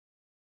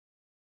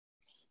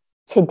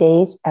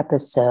Today's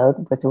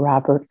episode with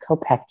Robert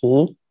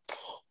Kopecky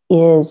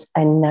is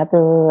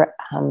another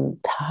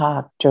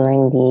talk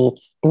during the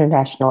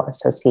International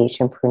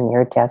Association for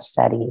Near-Death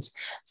Studies.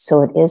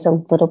 So it is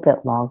a little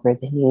bit longer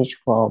than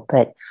usual,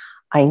 but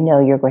I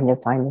know you're going to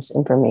find this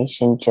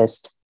information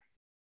just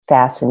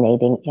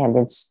fascinating and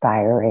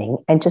inspiring.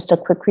 And just a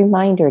quick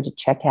reminder to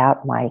check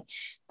out my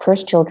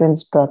first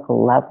children's book,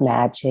 Love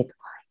Magic.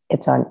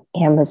 It's on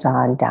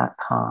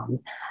Amazon.com.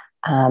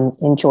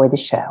 Enjoy the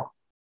show.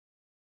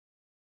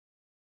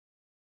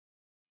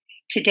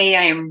 Today,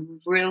 I am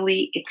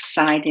really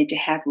excited to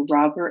have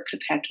Robert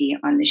Kopecky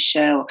on the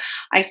show.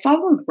 I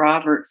followed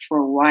Robert for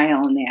a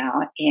while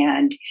now,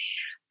 and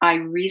I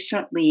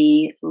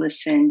recently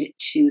listened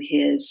to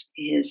his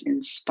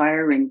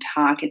inspiring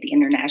talk at the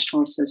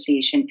International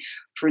Association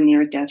for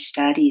Near-Death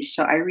Studies.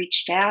 So I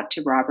reached out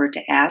to Robert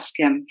to ask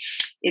him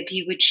if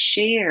he would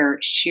share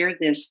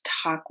this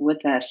talk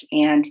with us,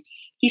 and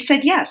he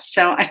said yes.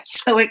 So I'm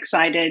so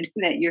excited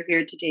that you're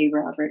here today,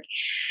 Robert.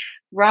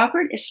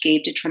 Robert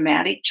escaped a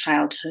traumatic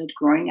childhood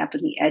growing up on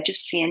the edge of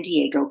San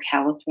Diego,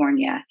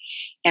 California,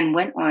 and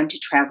went on to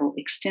travel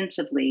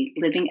extensively,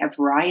 living a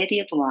variety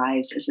of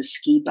lives as a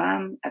ski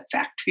bum, a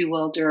factory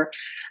welder,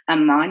 a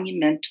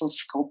monumental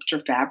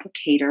sculpture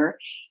fabricator,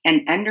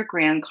 an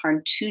underground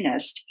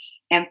cartoonist,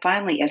 and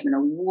finally as an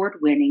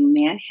award-winning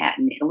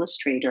Manhattan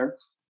illustrator,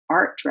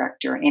 art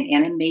director, and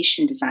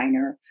animation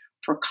designer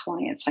for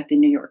clients like the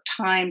New York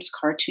Times,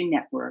 Cartoon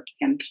Network,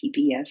 and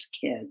PBS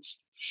Kids.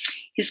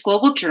 His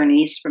global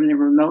journeys from the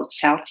remote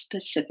South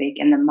Pacific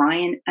and the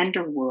Mayan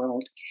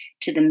underworld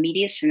to the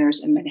media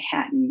centers of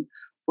Manhattan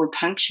were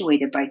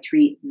punctuated by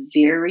three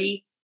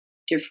very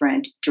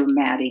different,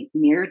 dramatic,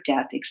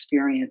 near-death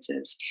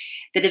experiences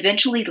that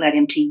eventually led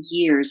him to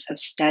years of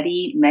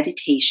study,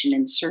 meditation,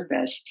 and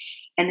service,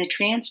 and the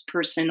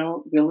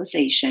transpersonal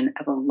realization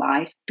of a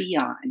life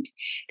beyond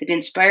that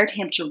inspired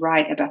him to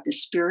write about the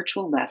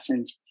spiritual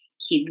lessons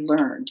he'd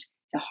learned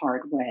the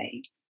hard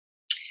way.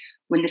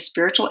 When the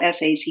spiritual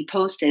essays he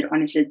posted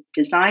on his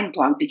design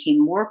blog became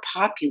more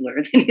popular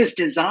than his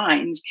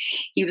designs,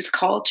 he was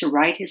called to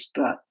write his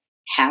book,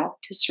 How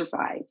to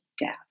Survive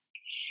Death.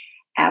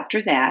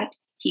 After that,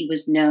 he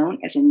was known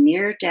as a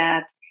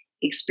near-death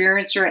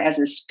experiencer, as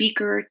a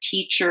speaker,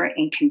 teacher,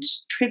 and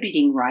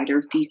contributing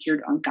writer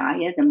featured on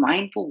Gaia, The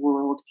Mindful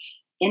World,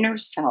 Inner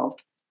Self,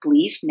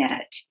 Belief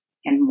Net,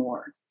 and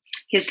more.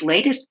 His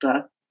latest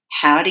book,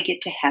 How to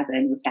Get to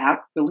Heaven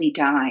Without Really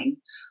Dying,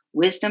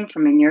 Wisdom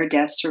from a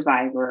Near-Death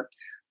Survivor,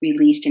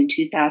 released in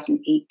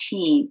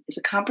 2018, is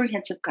a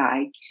comprehensive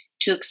guide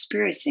to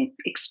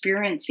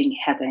experiencing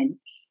heaven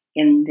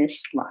in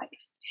this life.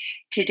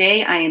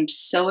 Today, I am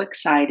so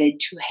excited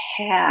to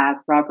have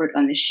Robert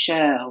on the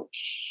show.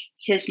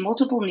 His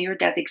multiple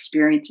near-death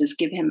experiences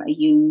give him a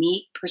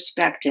unique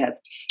perspective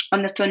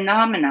on the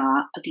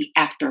phenomena of the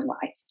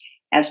afterlife,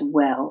 as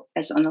well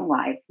as on the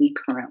life we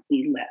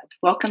currently live.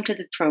 Welcome to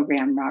the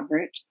program,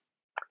 Robert.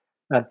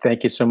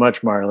 Thank you so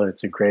much, Marla.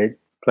 It's a great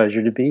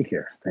pleasure to be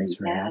here. Thanks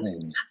for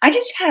having me. I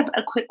just have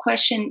a quick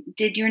question.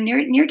 Did your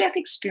near-death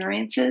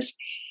experiences,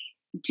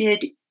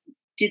 did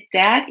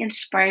that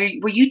inspire you?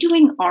 Were you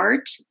doing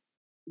art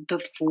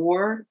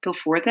before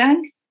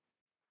then?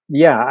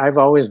 Yeah, I've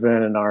always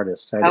been an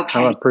artist. Okay.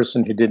 I'm a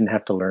person who didn't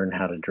have to learn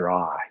how to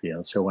draw.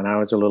 So when I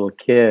was a little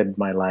kid,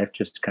 my life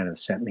just kind of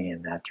sent me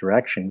in that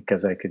direction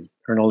because I could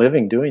earn a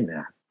living doing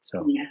that.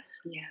 So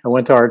yes. I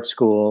went to art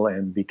school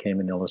and became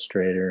an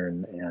illustrator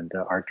and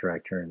art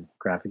director and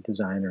graphic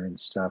designer and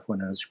stuff when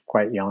I was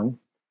quite young.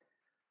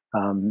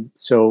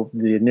 So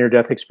the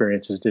near-death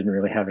experiences didn't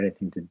really have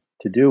anything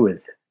to do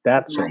with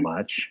that so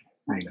much,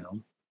 Right. you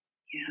know.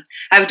 Yeah,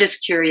 I was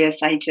just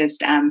curious. I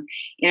just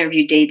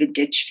interviewed David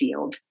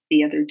Ditchfield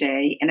the other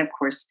day, and of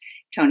course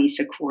Tony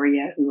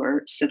Secoria, who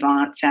are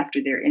savants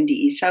after their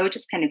NDE. So I was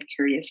just kind of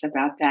curious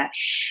about that.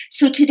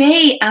 So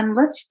today,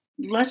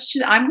 let's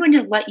just, I'm going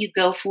to let you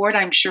go for it.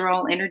 I'm sure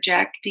I'll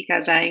interject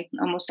because I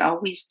almost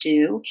always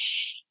do.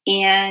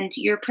 And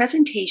your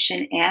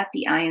presentation at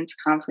the IONS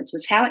conference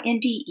was how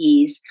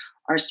NDEs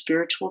are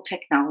spiritual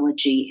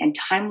technology and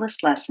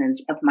timeless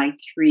lessons of my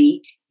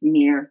three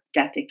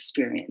near-death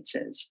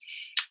experiences.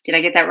 Did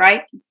I get that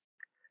right?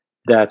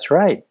 That's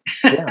right.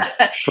 Yeah.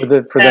 For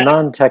the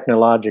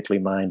non-technologically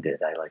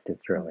minded, I like to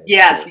throw in.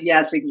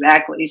 Yes,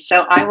 exactly.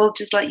 So I will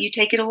just let you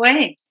take it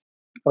away.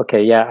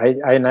 Okay, yeah,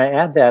 I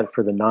add that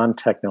for the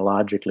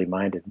non-technologically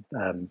minded.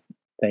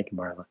 Thank you,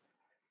 Marla.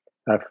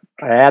 I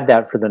add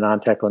that for the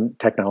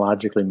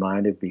non-technologically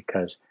minded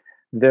because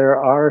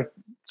there are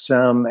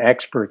some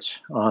experts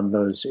on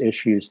those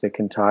issues that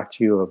can talk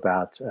to you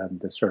about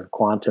the sort of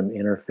quantum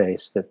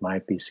interface that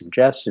might be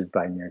suggested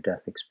by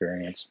near-death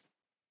experience.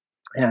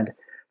 And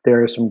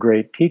there are some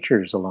great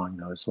teachers along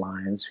those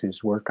lines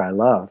whose work I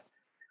love.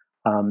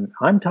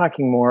 I'm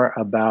talking more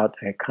about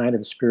a kind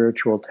of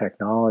spiritual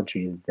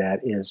technology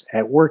that is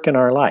at work in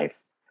our life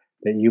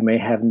that you may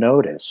have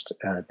noticed,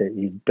 that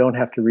you don't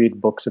have to read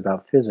books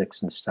about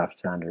physics and stuff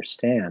to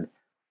understand.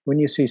 When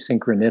you see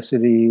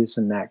synchronicities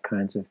and that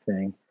kinds of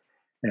thing,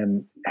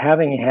 And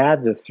having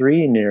had the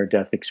three near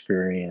death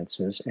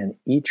experiences and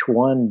each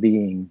one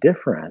being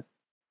different,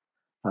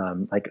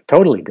 like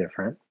totally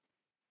different,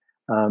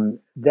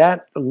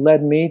 that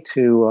led me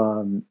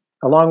to,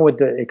 along with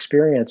the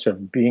experience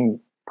of being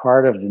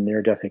part of the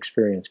near death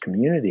experience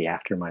community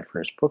after my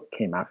first book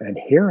came out and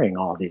hearing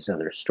all these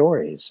other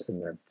stories,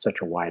 and there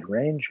such a wide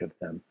range of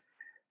them,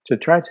 to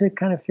try to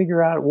kind of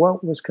figure out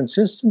what was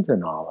consistent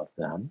in all of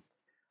them,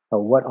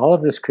 what all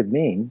of this could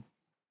mean,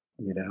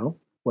 you know,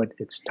 what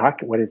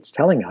it's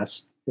telling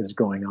us is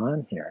going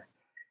on here.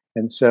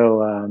 And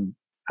so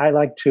I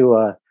like to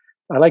uh,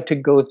 I like to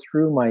go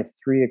through my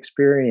three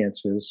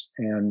experiences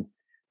and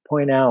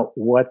point out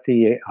what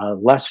the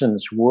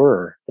lessons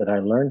were that I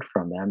learned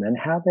from them and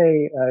how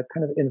they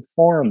kind of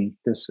inform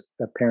this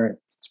apparent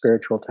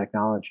spiritual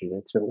technology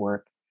that's at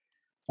work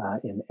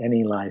in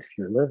any life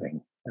you're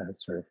living,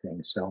 sort of thing.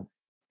 So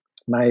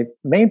my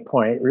main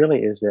point really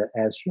is that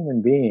as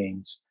human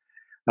beings,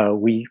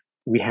 we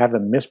have a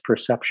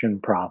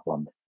misperception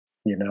problem.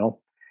 You know,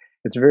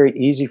 it's very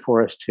easy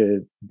for us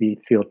to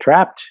feel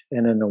trapped,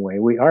 and in a way,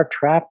 we are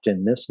trapped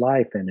in this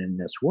life and in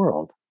this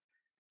world.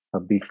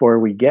 Before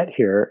we get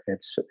here,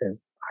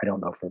 I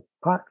don't know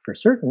for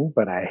certain,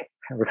 but I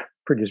have a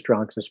pretty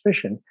strong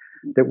suspicion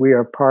that we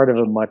are part of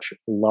a much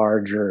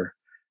larger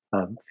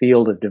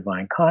field of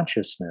divine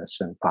consciousness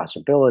and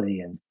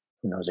possibility, and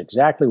who knows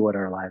exactly what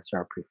our lives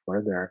are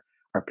before. There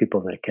are people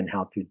that can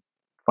help you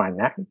find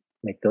that,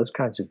 make those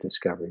kinds of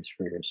discoveries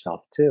for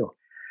yourself too.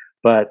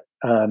 But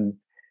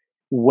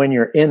when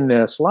you're in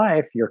this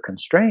life, you're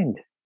constrained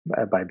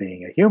by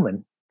being a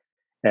human.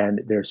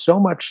 And there's so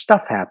much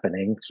stuff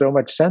happening, so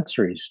much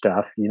sensory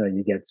stuff. You know,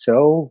 you get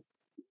so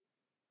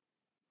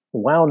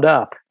wound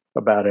up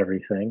about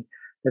everything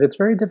that it's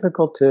very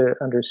difficult to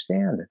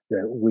understand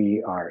that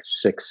we are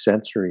six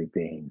sensory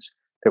beings,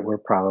 that we're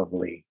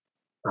probably,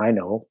 I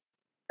know,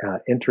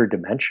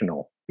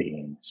 interdimensional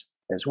beings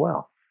as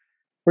well.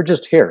 We're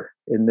just here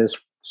in this,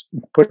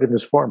 put in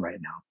this form right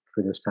now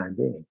for this time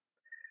being.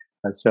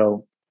 And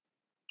so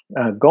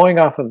going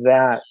off of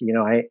that, you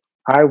know, I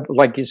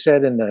like you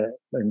said in the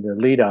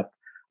lead up,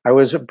 I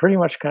was pretty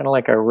much kind of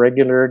like a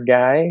regular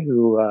guy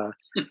who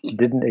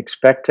didn't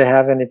expect to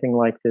have anything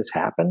like this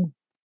happen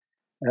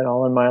at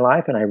all in my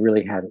life, and I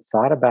really hadn't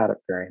thought about it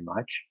very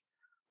much.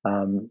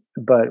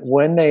 But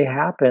when they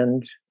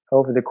happened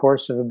over the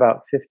course of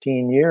about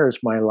 15 years,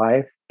 my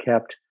life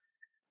kept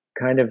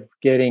kind of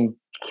getting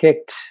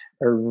kicked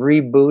or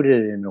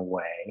rebooted in a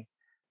way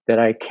that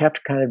I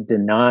kept kind of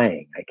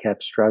denying. I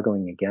kept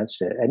struggling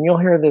against it. And you'll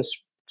hear this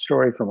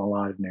story from a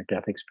lot of near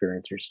death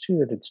experiencers too,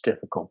 that it's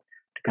difficult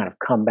to kind of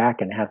come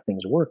back and have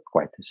things work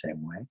quite the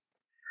same way.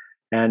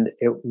 And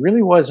it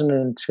really wasn't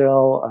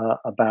until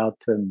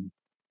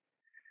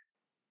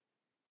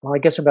well, I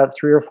guess about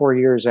 3 or 4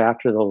 years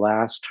after the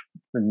last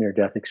near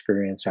death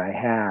experience I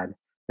had,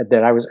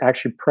 that I was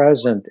actually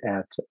present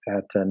at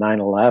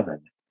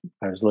 9/11.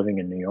 I was living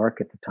in New York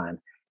at the time,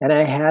 and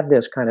I had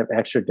this kind of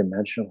extra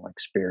dimensional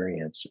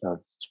experience of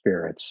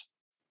spirits,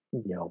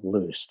 you know,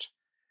 loosed.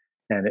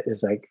 And it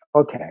was like,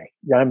 okay,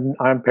 I'm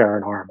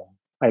paranormal.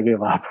 I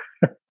give up.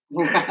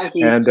 Right.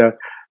 And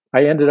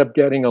I ended up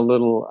getting a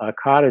little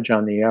cottage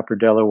on the Upper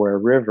Delaware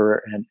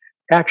River, and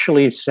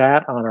actually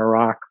sat on a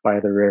rock by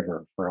the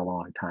river for a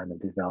long time and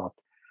developed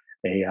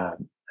a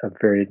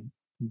very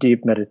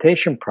deep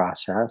meditation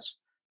process,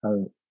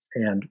 um,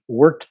 and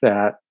worked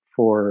that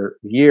for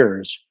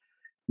years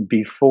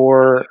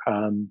before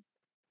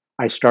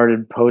I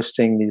started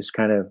posting these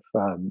kind of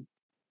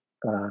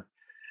uh,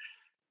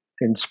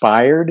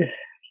 inspired,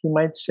 you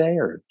might say,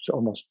 or it's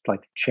almost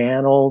like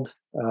channeled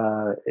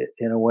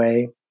in a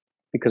way,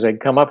 because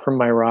I'd come up from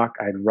my rock,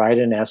 I'd write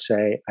an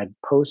essay, I'd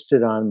post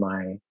it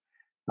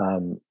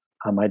um,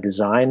 on my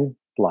design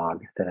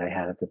blog that I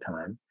had at the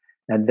time,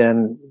 and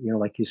then, you know,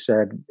 like you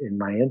said in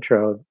my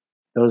intro,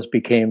 those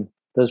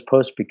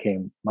posts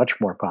became much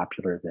more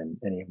popular than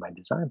any of my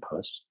design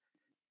posts,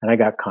 and I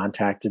got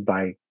contacted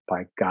by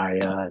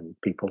Gaia and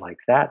people like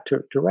that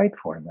to write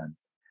for them.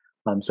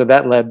 So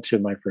that led to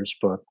my first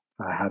book,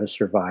 How to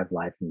Survive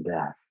Life and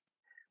Death,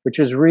 which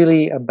is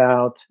really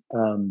about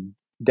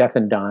death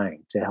and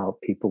dying, to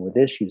help people with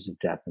issues of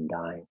death and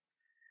dying,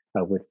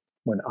 with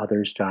when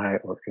others die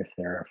or if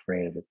they're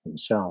afraid of it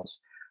themselves.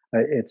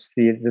 It's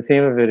the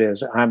theme of it is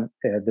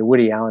the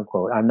Woody Allen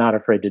quote: "I'm not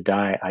afraid to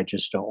die. I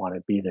just don't want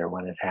to be there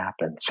when it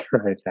happens."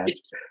 Right?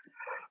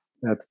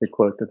 That's the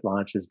quote that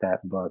launches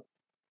that book.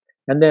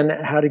 And then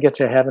How to Get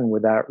to Heaven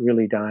Without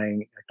Really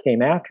Dying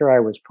came after I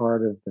was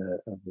part of the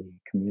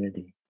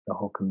community, the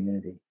whole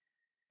community,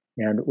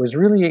 and was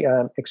really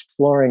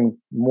exploring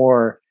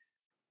more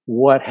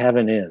what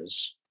heaven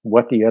is,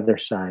 what the other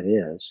side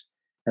is,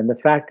 and the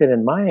fact that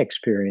in my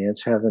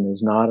experience, heaven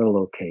is not a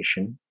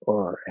location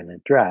or an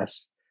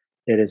address,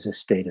 it is a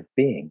state of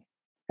being.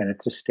 And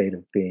it's a state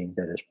of being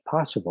that is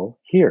possible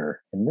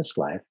here in this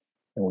life.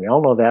 And we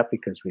all know that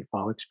because we've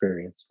all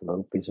experienced a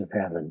little piece of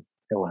heaven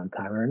at one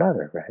time or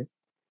another, right?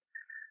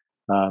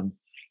 Um,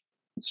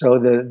 So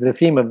the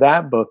theme of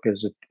that book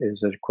is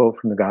a quote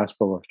from the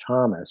Gospel of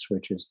Thomas,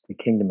 which is the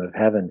kingdom of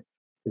heaven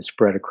is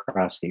spread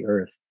across the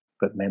earth,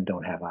 but men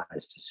don't have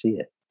eyes to see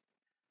it,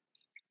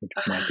 which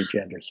might be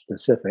gender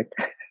specific.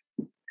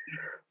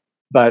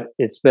 But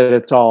it's that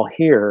it's all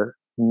here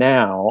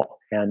now,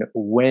 and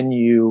when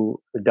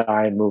you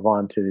die and move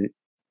on to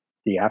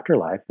the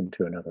afterlife and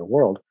to another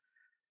world,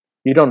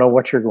 you don't know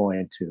what you're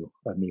going to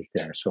meet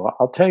there. So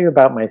I'll tell you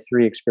about my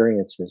three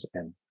experiences,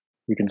 and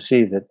you can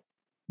see that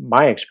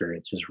my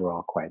experiences were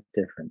all quite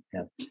different,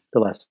 and the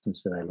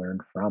lessons that I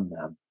learned from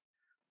them.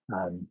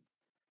 Um,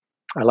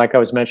 like I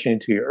was mentioning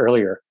to you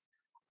earlier,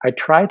 I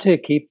try to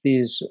keep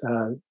these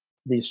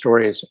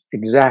stories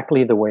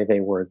exactly the way they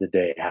were the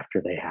day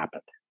after they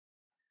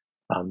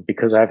happened,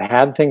 because I've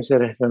had things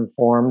that have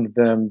informed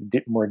them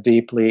more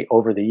deeply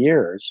over the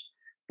years.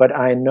 But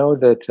I know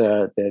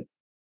that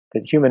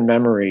human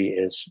memory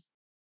is,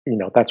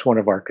 that's one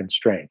of our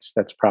constraints.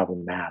 That's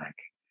problematic.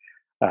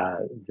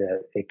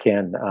 That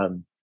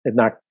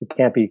it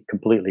can't be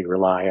completely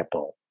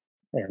reliable,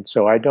 and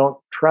so I don't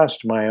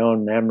trust my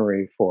own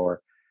memory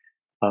for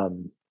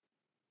um,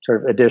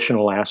 sort of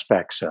additional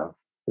aspects of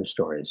the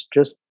stories,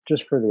 just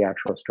for the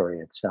actual story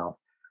itself.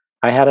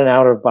 I had an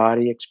out of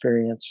body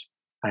experience,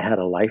 I had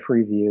a life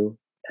review,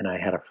 and I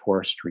had a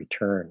forced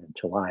return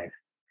into life.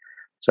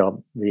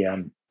 So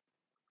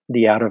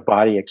the out of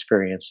body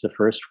experience, the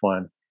first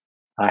one,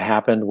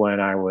 happened when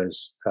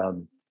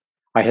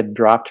I had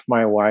dropped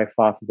my wife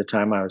off at the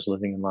time. I was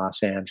living in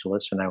Los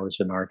Angeles, and I was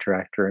an art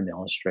director and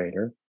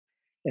illustrator.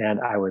 And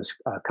I was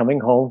coming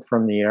home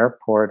from the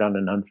airport on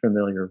an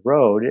unfamiliar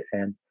road.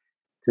 And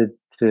to,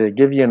 to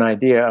give you an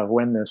idea of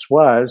when this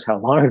was, how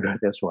long ago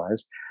this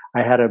was,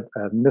 I had a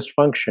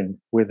misfunction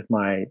with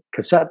my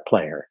cassette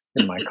player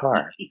in my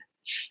car.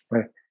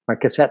 My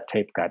cassette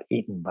tape got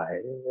eaten by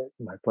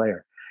my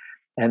player.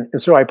 And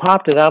so I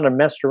popped it out and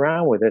messed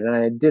around with it, and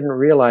I didn't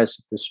realize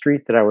that the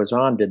street that I was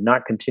on did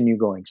not continue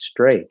going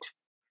straight.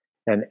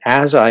 And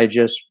as I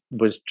just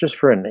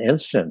for an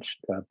instant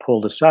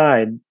pulled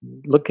aside,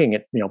 looking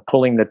at,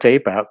 pulling the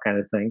tape out kind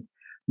of thing,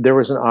 there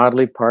was an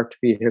oddly parked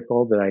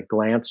vehicle that I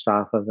glanced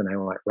off of, and I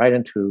went right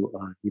into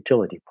a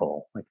utility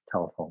pole, like a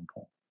telephone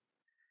pole,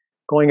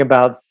 going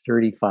about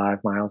 35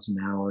 miles an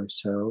hour or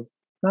so.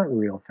 Not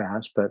real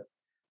fast, but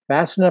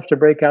fast enough to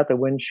break out the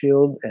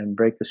windshield and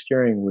break the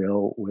steering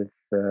wheel with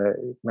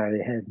my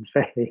head and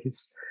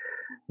face.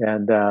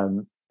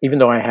 And even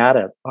though I had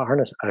a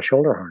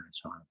shoulder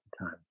harness on at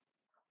the time.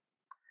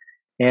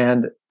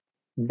 And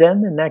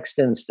then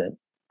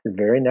the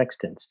very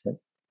next instant,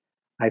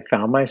 I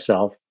found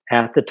myself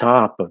at the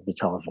top of the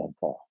telephone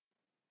pole.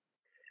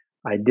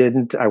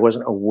 I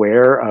wasn't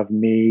aware of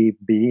me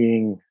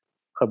being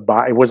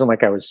it wasn't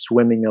like I was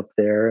swimming up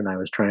there and I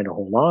was trying to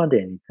hold on to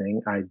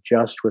anything. I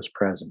just was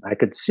present. I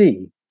could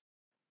see,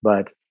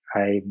 but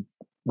I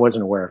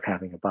wasn't aware of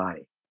having a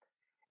body.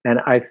 And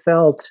I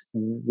felt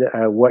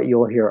what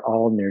you'll hear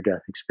all near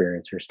death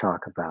experiencers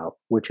talk about,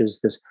 which is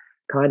this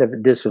kind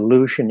of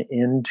dissolution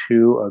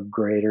into a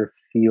greater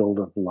field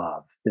of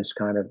love, this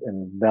kind of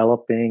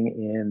enveloping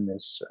in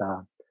this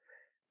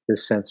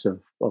sense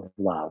of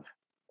love,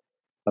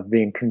 of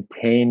being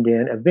contained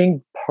in, of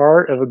being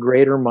part of a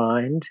greater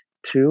mind,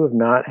 too, of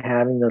not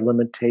having the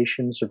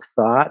limitations of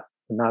thought,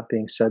 not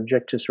being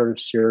subject to sort of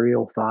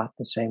serial thought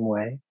the same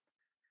way.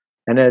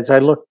 And as I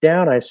looked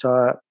down, I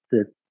saw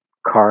the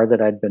car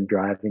that I'd been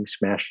driving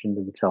smashed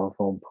into the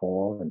telephone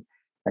pole and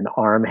an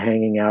arm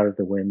hanging out of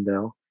the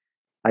window.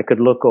 I could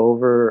look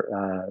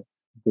over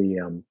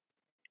the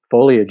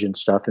foliage and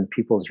stuff in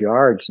people's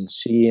yards and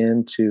see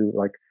into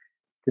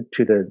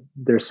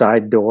their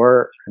side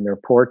door and their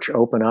porch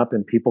open up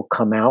and people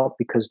come out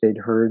because they'd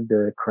heard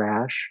the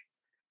crash.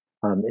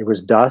 It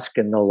was dusk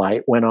and the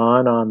light went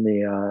on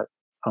the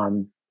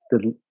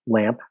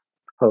lamp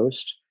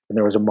post, and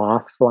there was a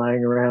moth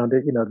flying around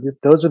it.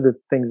 Those are the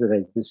things that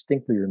I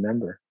distinctly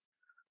remember.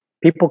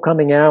 People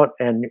coming out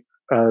and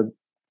uh,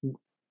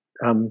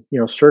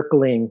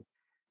 circling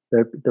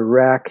the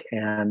wreck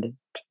and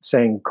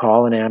saying,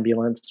 "Call an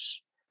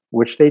ambulance,"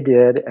 which they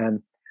did,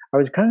 and I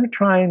was kind of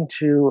trying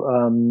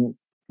to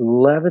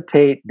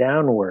levitate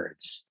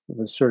downwards. It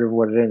was sort of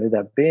what it ended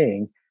up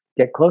being.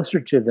 Get closer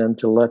to them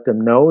to let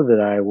them know that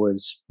I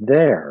was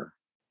there,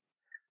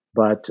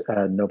 but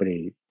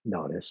nobody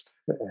noticed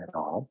at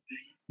all.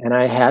 And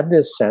I had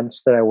this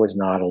sense that I was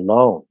not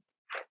alone,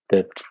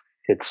 that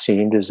it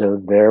seemed as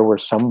though there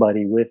was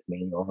somebody with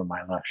me over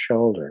my left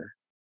shoulder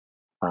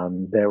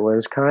that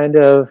was kind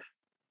of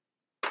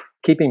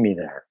keeping me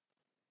there.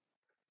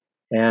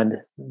 And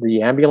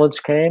the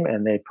ambulance came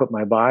and they put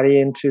my body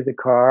into the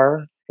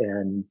car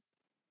and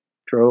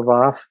drove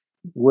off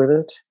with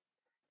it.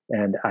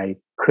 And I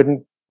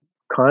couldn't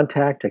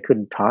I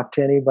couldn't talk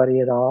to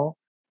anybody at all.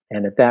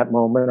 And at that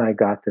moment, I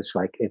got this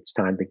like, it's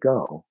time to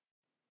go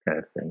kind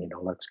of thing,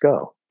 let's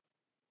go.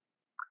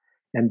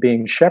 And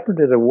being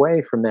shepherded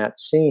away from that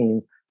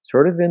scene,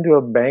 sort of into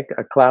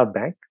a cloud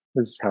bank,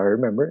 this is how I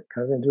remember it,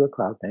 kind of into a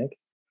cloud bank,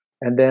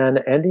 and then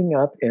ending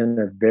up in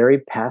a very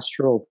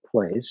pastoral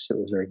place. It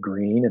was very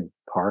green and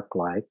park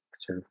like,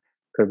 sort of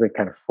could have been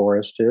kind of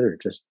forested or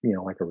just,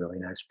 like a really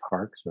nice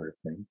park sort of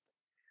thing,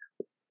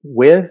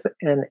 with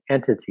an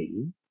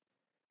entity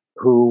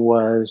who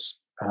was,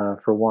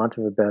 for want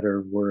of a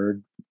better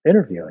word,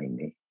 interviewing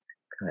me,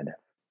 kind of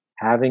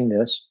having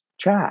this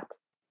chat.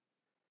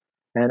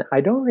 And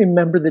I don't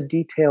remember the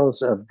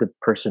details of the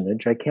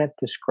personage. I can't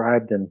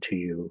describe them to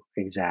you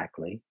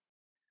exactly,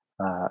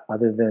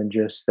 other than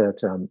just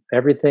that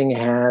everything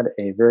had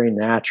a very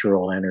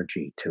natural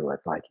energy to it,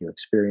 like you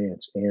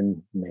experience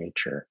in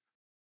nature.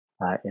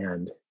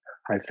 And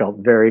I felt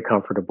very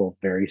comfortable,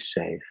 very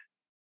safe.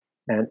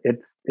 And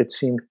it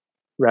seemed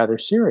rather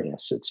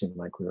serious. It seemed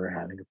like we were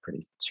having a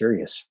pretty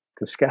serious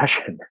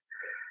discussion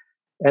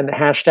and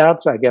hashed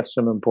out, I guess,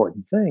 some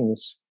important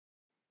things.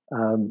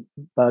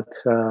 But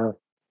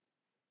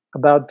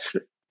about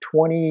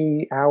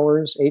 20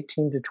 hours,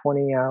 18 to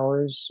 20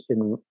 hours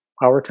in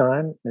our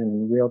time,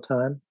 in real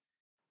time,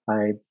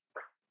 I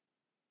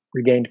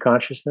regained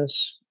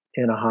consciousness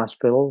in a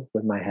hospital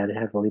with my head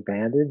heavily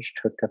bandaged,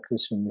 hooked up to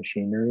some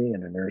machinery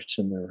and a nurse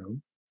in the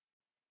room.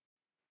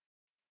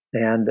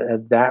 And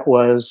that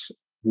was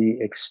the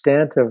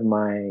extent of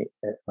my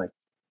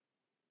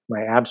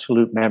my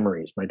absolute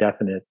memories, my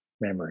definite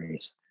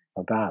memories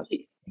about Do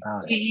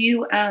about do it.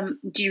 you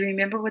do you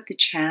remember what the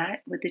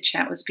chat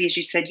was? Because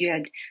you said you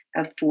had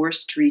a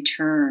forced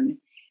return.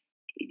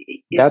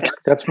 Is that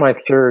That's my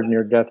third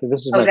near death.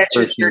 This is oh, my that's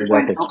your first near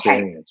third death one. Okay.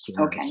 experience.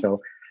 Okay.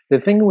 So the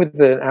thing with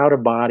the out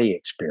of body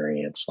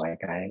experience, like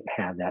I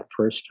had that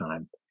first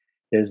time,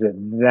 is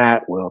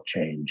that will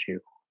change you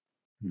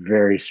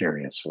very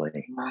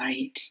seriously,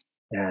 Right.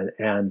 and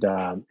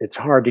it's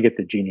hard to get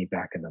the genie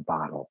back in the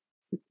bottle,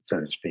 so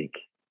to speak,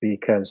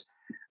 because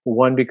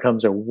one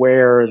becomes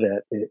aware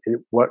that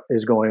what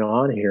is going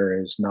on here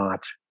is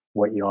not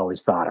what you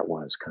always thought it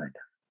was, kind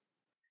of.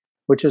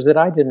 Which is that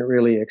I didn't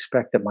really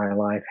expect that my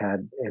life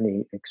had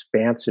any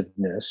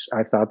expansiveness.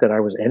 I thought that I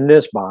was in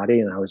this body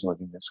and I was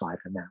living this life,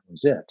 and that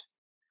was it.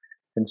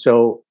 And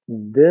so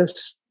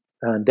this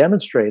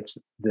demonstrates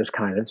this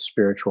kind of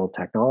spiritual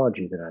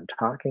technology that I'm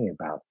talking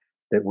about,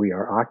 that we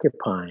are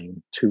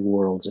occupying two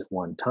worlds at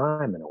one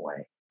time in a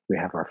way. We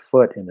have our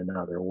foot in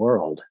another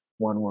world,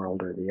 one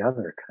world or the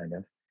other, kind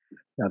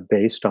of,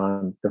 based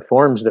on the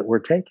forms that we're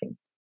taking.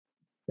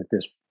 That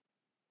this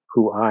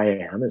who I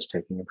am is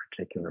taking a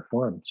particular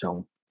form.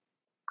 So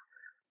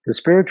the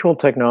spiritual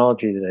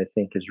technology that I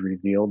think is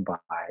revealed by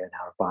an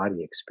out of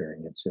body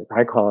experience,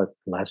 I call it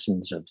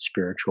lessons of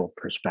spiritual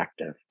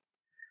perspective,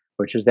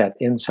 which is that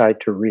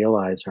insight to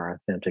realize our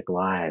authentic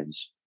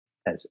lives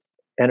as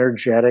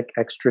energetic,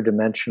 extra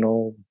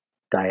dimensional,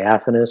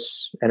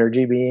 diaphanous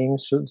energy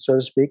beings, so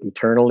to speak,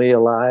 eternally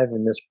alive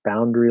in this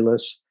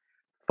boundaryless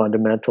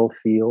fundamental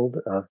field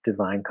of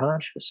divine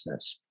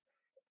consciousness,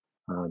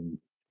 um,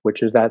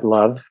 which is that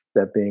love,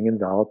 that being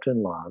enveloped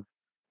in love,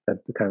 that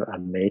kind of a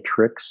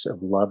matrix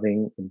of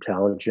loving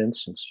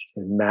intelligence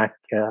and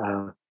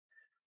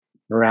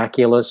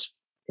miraculous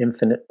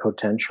infinite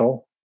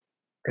potential,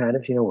 kind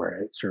of,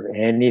 where sort of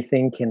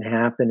anything can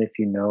happen if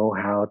you know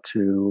how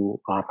to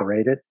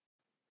operate it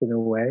in a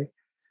way.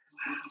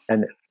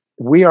 And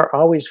we are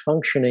always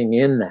functioning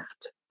in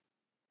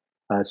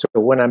that. So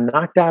when I'm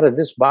knocked out of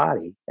this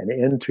body and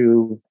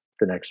into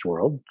the next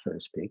world, so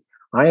to speak,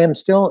 I am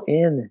still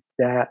in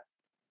that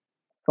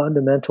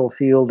fundamental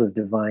field of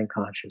divine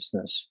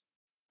consciousness.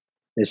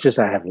 It's just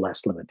I have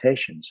less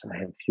limitations. I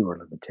have fewer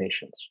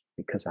limitations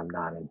because I'm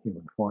not in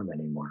human form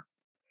anymore.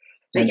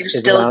 But And you're it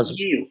still allows,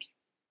 you.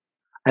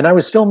 and I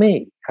was still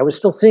me. I was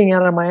still seeing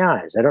out of my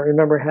eyes. I don't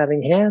remember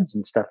having hands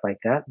and stuff like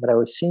that, but I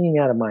was seeing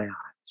out of my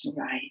eyes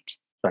Right.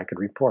 so I could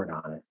report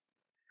on it.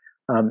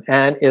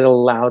 And it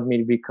allowed me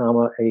to become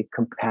a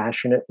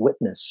compassionate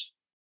witness.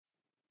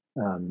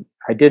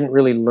 I didn't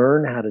really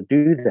learn how to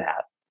do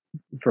that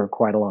for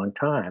quite a long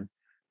time.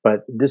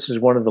 But this is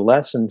one of the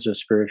lessons of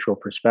spiritual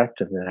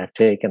perspective that I've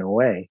taken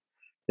away,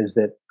 is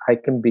that I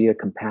can be a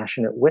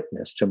compassionate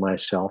witness to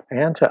myself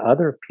and to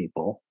other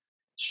people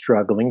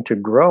struggling to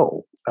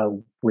grow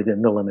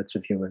within the limits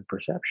of human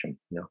perception,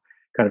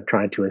 kind of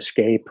trying to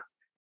escape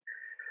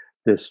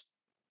this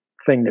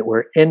thing that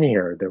we're in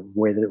here, the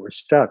way that we're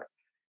stuck,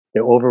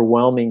 the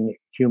overwhelming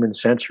human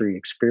sensory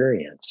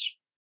experience.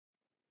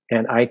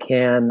 And I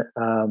can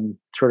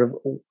sort of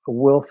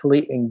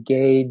willfully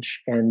engage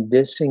and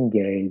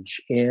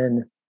disengage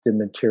in the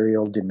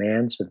material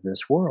demands of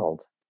this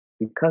world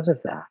because of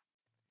that.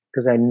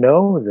 Because I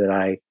know that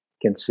I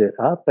can sit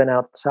up and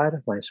outside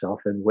of myself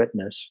and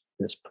witness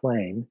this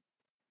plane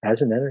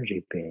as an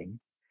energy being.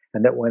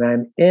 And that when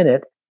I'm in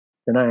it,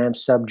 then I am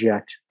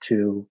subject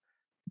to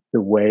the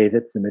way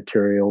that the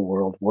material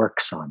world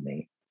works on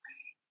me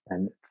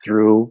and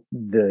through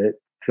the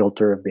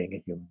filter of being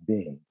a human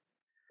being.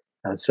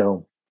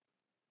 So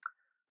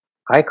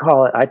I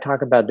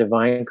talk about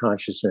divine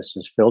consciousness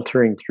as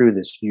filtering through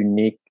this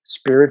unique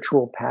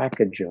spiritual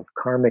package of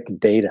karmic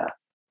data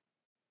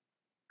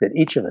that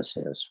each of us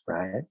is,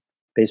 right?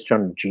 Based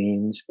on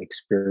genes,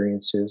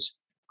 experiences,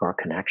 our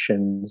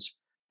connections,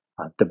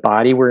 the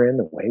body we're in,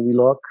 the way we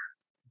look,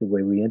 the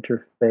way we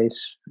interface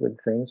with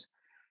things.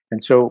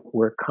 And so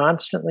we're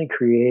constantly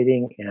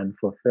creating and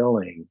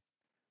fulfilling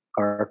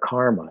our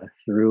karma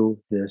through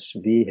this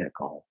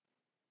vehicle,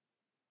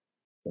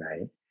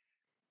 right?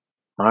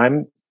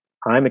 I'm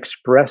I'm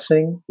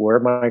expressing where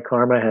my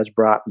karma has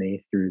brought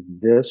me through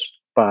this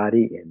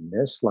body in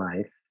this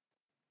life,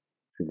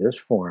 through this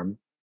form,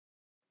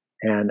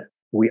 and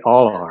we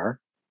all are.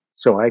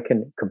 So I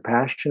can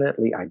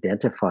compassionately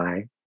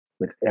identify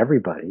with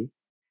everybody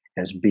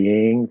as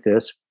being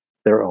this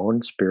their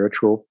own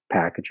spiritual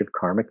package of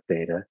karmic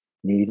data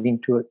needing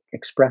to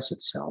express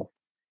itself,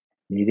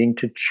 needing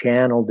to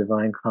channel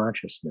divine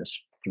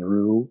consciousness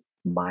through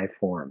my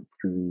form,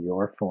 through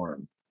your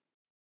form,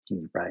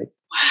 right?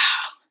 Wow.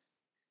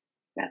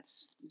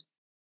 That's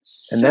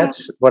And so,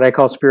 that's what I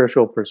call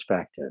spiritual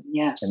perspective. And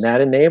yes.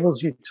 that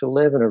enables you to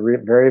live in a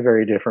very,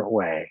 very different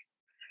way,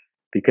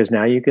 because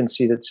now you can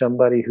see that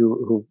somebody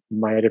who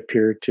might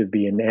appear to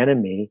be an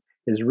enemy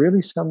is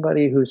really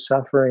somebody who's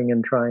suffering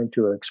and trying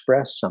to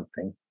express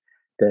something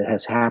that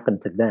has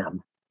happened to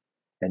them.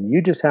 And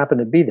you just happen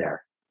to be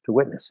there to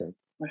witness it.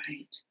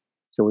 Right.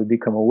 So we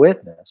become a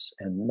witness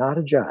and not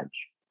a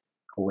judge,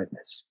 a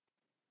witness.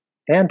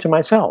 And to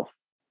myself,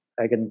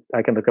 I can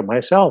look at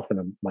myself in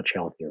a much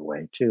healthier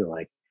way too.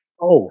 Like,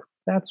 oh,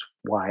 that's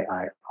why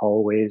I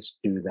always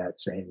do that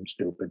same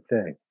stupid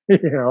thing.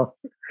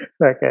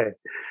 Okay,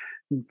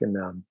 you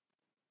can.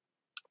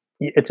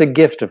 It's a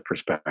gift of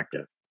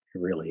perspective. It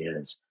really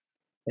is.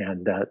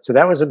 And so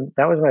that was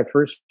my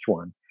first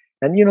one.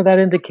 And that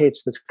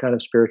indicates this kind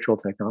of spiritual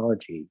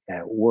technology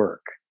at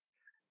work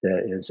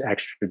that is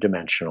extra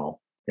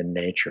dimensional in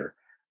nature,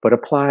 but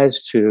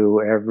applies to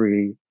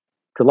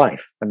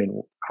life. I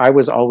mean, I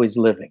was always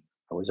living.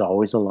 I was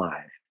always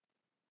alive.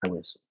 I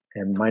was,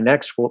 and my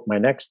next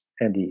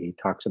NDE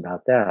talks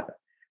about that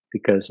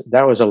because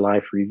that was a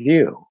life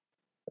review,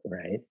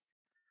 right?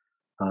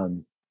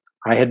 Um,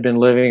 I had been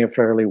living a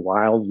fairly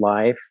wild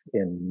life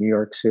in New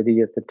York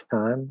City at the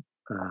time.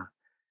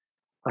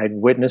 I'd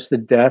witnessed the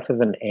death of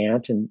an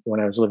aunt, and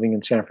when I was living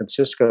in San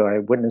Francisco, I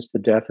witnessed the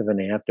death of an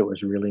aunt that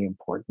was really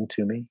important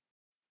to me.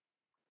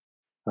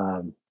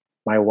 Um,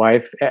 my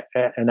wife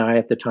and I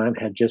at the time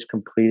had just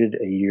completed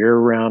a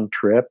year-round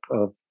trip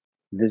of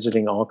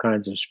visiting all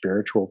kinds of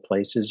spiritual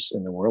places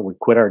in the world. We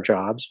quit our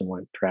jobs and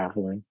went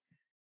traveling.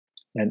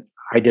 And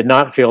I did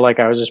not feel like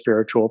I was a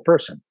spiritual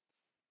person,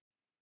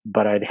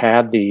 but I'd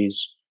had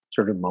these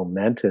sort of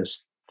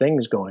momentous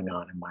things going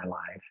on in my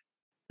life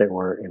that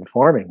were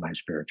informing my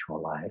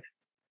spiritual life.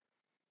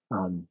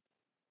 Um,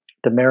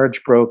 the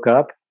marriage broke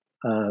up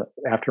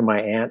after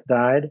my aunt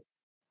died.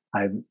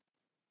 I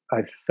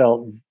I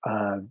felt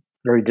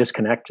very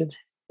disconnected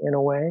in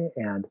a way,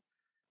 and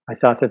I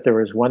thought that there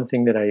was one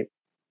thing that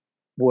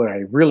what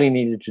I really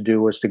needed to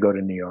do was to go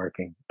to New York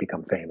and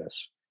become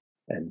famous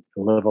and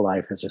live a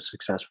life as a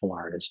successful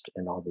artist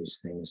and all these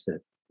things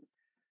that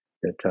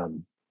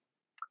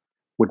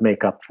would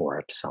make up for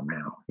it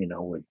somehow.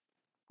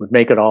 Would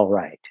make it all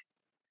right.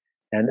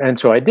 And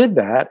so I did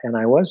that, and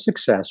I was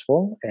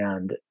successful,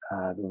 and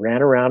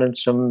ran around in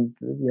some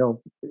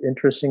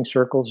interesting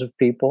circles of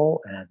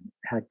people, and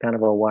had kind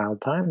of a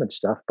wild time and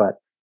stuff. But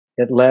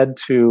it led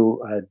to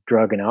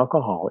drug and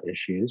alcohol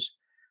issues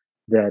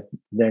that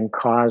then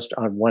caused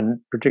on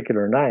one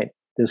particular night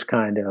this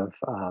kind of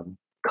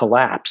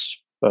collapse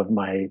of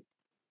my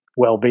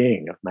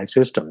well-being of my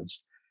systems.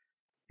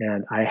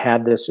 And I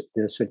had this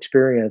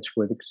experience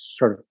with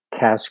sort of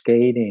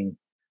cascading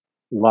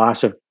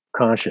loss of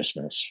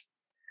consciousness,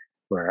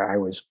 where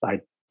I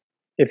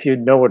if you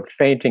know what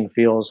fainting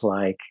feels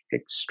like,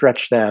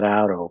 stretch that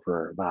out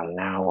over about an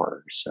hour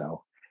or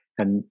so.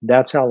 And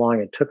that's how long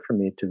it took for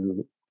me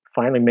to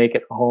finally make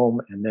it home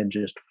and then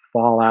just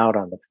fall out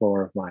on the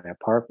floor of my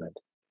apartment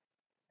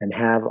and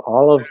have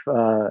all of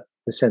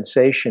the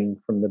sensation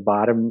from the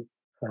bottom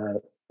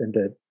and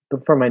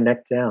from my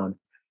neck down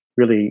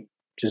really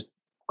just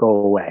go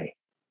away.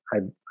 I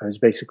was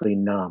basically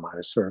numb. I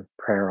was sort of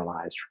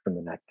paralyzed from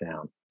the neck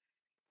down.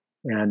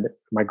 And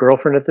my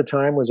girlfriend at the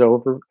time was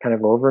kind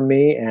of over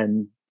me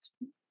and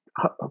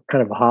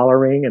kind of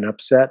hollering and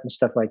upset and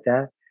stuff like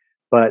that.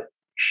 But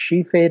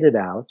she faded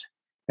out,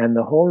 and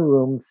the whole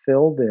room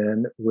filled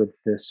in with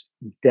this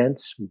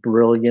dense,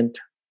 brilliant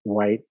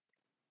white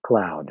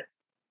cloud,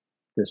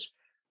 this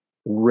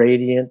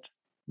radiant,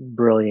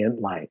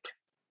 brilliant light.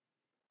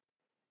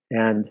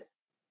 And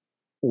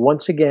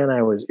once again,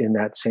 I was in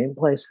that same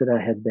place that I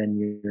had been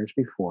years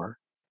before,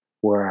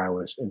 where I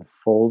was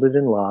enfolded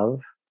in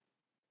love.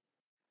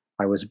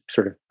 I was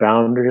sort of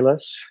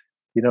boundaryless.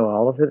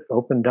 All of it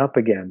opened up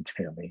again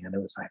to me. And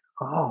it was like,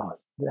 oh,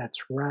 that's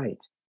right.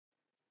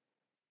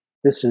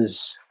 This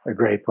is a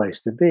great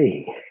place to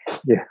be.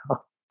 Yeah.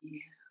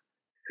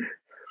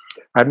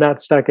 I'm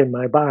not stuck in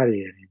my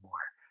body anymore.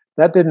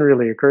 That didn't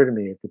really occur to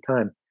me at the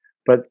time.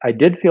 But I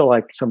did feel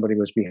like somebody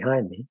was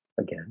behind me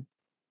again.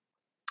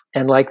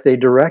 And like they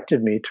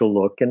directed me to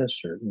look in a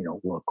certain,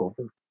 look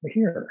over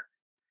here.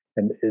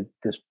 And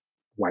this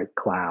white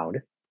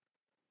cloud,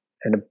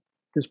 and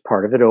this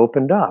part of it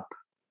opened up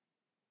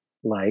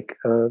like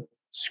a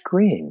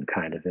screen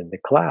kind of in the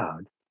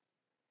cloud.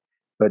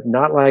 but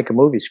not like a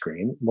movie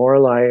screen, more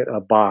like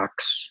a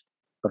box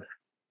of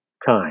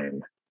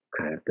time,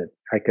 kind of that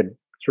I could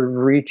sort of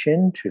reach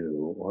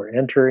into or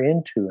enter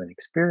into an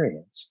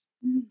experience.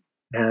 Mm.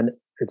 And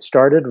it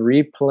started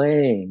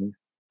replaying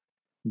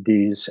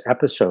these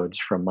episodes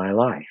from my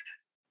life.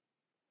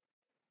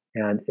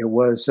 And it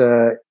was,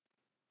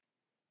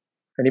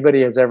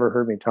 anybody has ever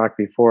heard me talk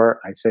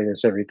before, I say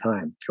this every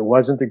time. It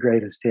wasn't the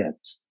greatest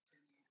hits.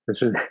 This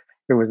was,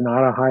 it was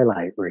not a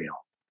highlight reel.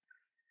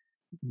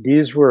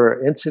 These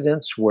were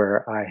incidents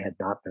where I had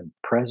not been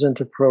present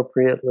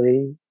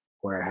appropriately,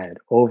 where I had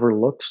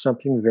overlooked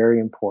something very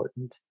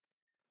important,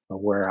 or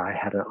where I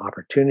had an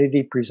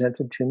opportunity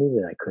presented to me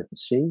that I couldn't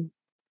see,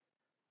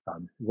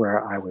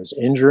 where I was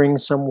injuring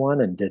someone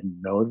and didn't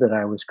know that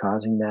I was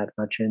causing that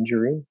much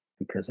injury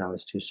because I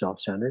was too self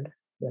centered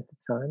at the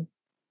time.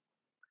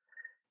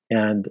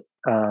 And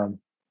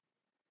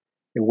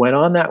it went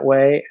on that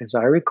way, as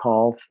I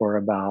recall, for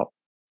about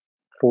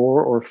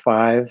 4 or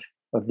 5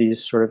 of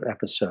these sort of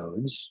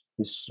episodes,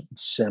 these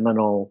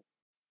seminal,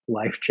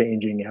 life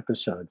changing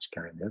episodes,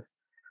 kind of.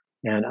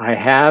 And I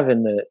have,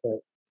 in the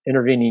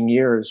intervening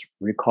years,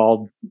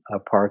 recalled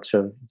parts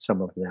of some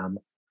of them.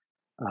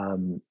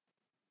 Um,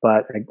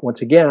 but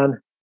once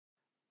again,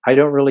 I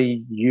don't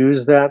really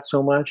use that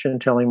so much in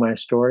telling my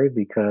story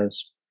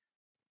because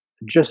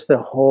just the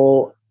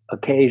whole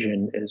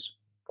occasion is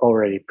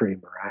already pretty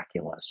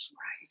miraculous.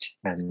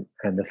 And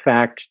the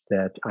fact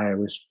that I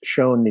was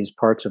shown these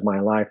parts of my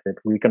life that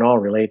we can all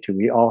relate to,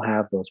 we all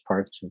have those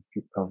parts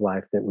of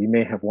life that we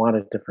may have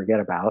wanted to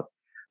forget about,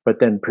 but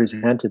then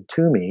presented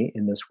to me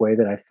in this way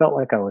that I felt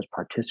like I was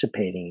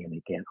participating in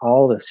again,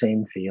 all the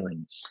same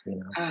feelings,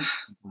 Ah,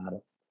 about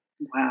it.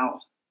 wow.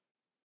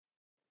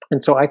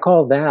 And so I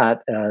call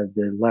that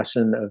the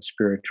lesson of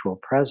spiritual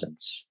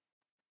presence.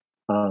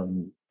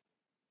 Um,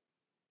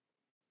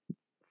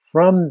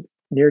 from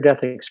near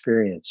death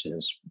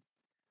experiences,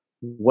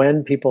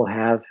 when people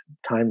have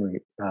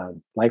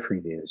life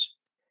reviews,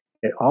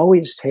 it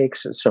always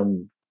takes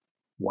some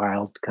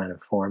wild kind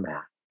of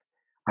format.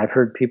 I've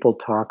heard people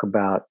talk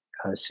about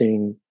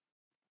seeing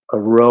a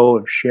row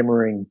of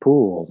shimmering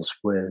pools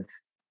with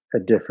a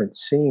different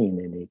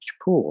scene in each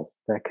pool,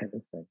 that kind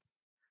of thing.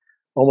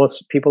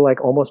 Almost people like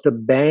almost a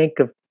bank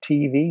of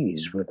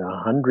TVs with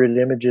 100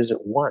 images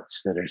at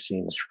once that are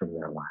scenes from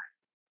their life.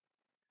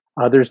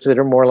 Others that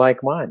are more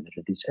like mine, that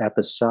are these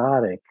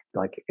episodic,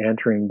 like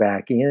entering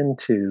back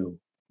into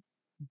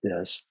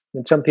this.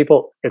 And some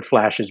people, it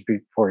flashes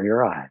before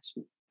your eyes,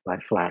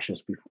 like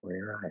flashes before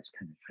your eyes,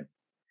 kind of thing.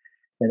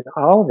 And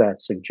all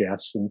that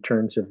suggests, in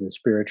terms of the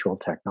spiritual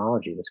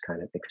technology, this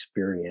kind of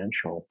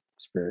experiential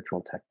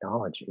spiritual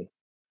technology.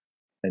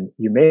 And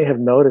you may have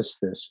noticed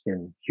this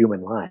in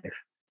human life,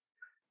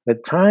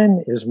 that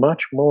time is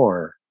much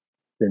more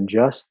than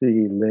just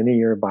the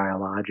linear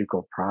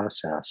biological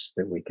process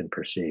that we can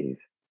perceive.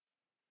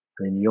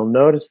 I mean, you'll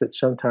notice that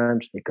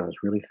sometimes it goes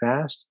really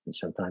fast and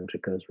sometimes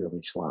it goes really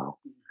slow.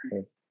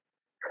 Right?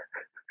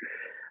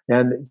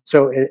 And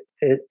so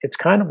it's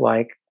kind of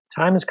like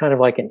time is kind of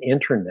like an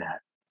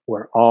internet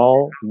where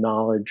all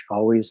knowledge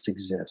always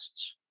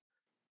exists.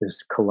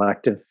 This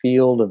collective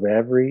field of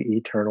every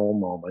eternal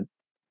moment,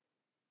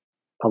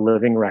 a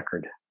living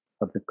record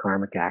of the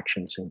karmic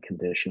actions and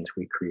conditions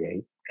we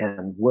create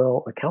and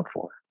will account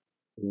for.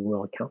 We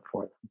will account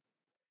for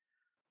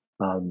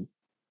them.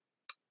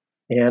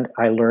 And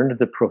I learned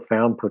the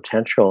profound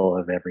potential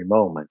of every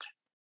moment,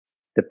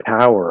 the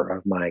power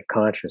of my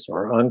conscious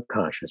or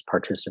unconscious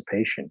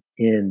participation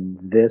in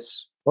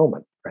this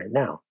moment right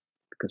now,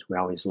 because we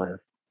always live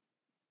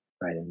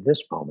right in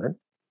this moment.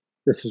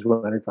 This is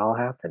when it's all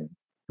happening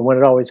and when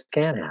it always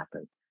can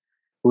happen.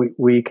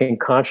 We can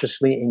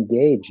consciously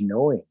engage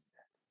knowing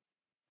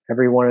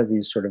every one of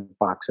these sort of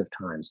box of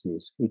times,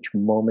 each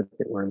moment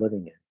that we're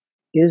living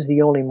in is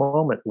the only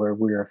moment where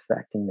we're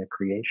affecting the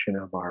creation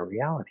of our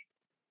reality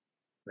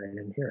right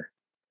in here.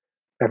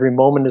 Every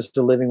moment is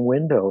the living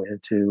window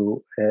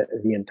into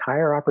the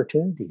entire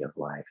opportunity of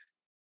life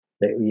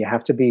that you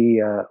have to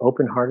be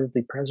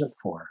open-heartedly present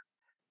for,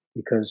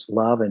 because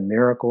love and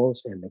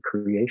miracles and the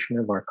creation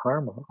of our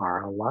karma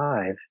are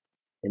alive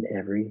in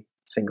every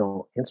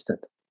single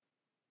instant,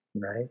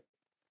 right?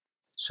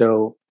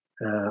 So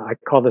I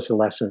call this a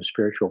lesson of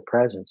spiritual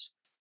presence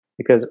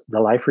because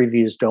the life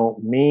reviews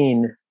don't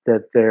mean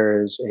that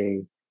there is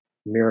a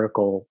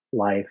miracle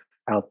life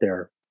out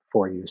there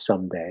for you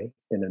someday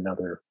in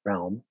another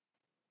realm.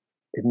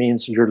 It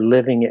means you're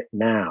living it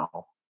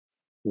now.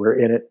 We're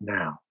in it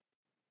now.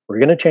 We're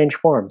going to change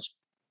forms,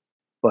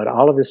 but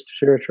all of this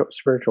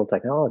spiritual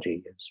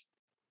technology is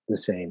the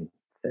same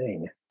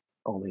thing,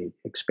 only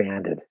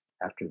expanded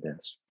after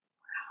this.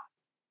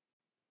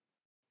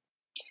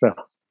 So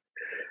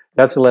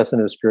that's a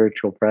lesson of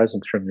spiritual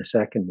presence from the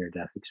second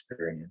near-death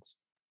experience,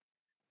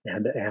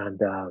 and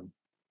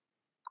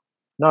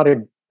not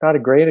a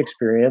great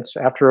experience.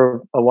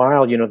 After a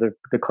while,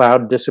 the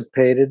cloud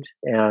dissipated,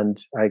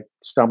 and I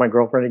saw my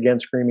girlfriend again,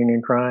 screaming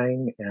and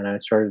crying, and I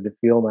started to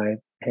feel my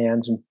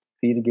hands and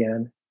feet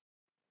again,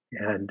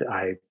 and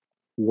I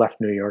left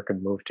New York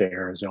and moved to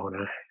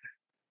Arizona.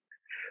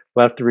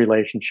 left the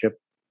relationship,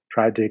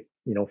 tried to,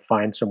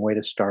 find some way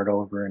to start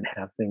over and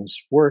have things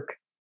work.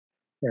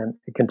 And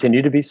it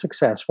continued to be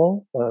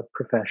successful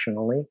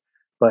professionally,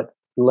 but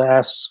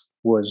less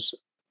was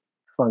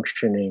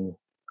functioning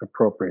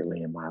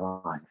appropriately in my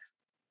life.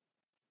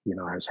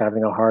 I was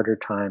having a harder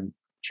time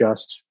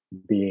just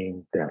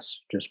being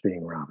just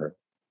being Robert.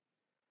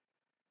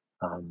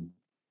 Um,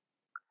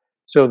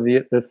 so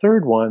the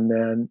third one,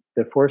 then,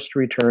 the forced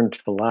return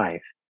to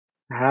life,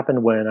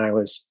 happened when I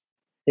was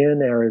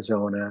in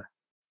Arizona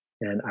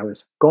and I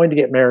was going to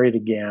get married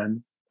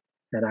again.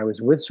 And I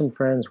was with some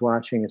friends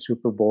watching a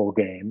Super Bowl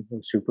game, it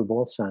was Super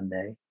Bowl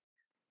Sunday,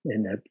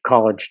 in a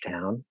college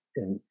town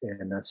in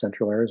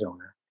central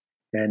Arizona.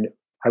 And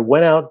I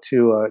went out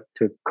to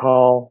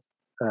call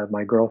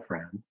my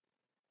girlfriend,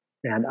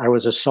 and I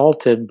was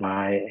assaulted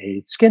by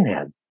a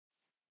skinhead,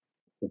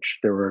 which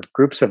there were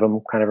groups of them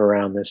kind of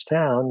around this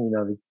town,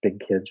 the big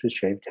kids with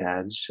shaved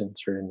heads and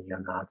sort of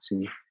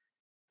neo-Nazi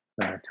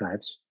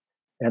types.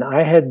 And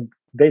I had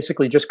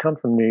basically just come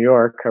from New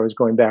York. I was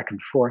going back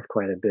and forth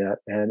quite a bit,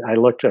 and I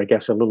looked, I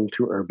guess, a little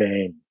too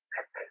urbane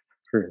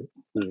for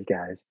these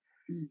guys.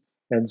 Mm.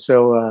 And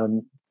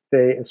so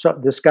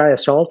this guy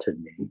assaulted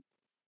me,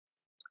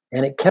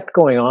 and it kept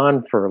going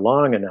on for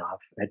long enough.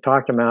 I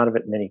talked him out of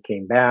it, and then he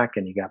came back,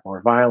 and he got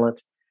more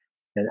violent.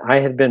 And I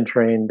had been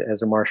trained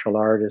as a martial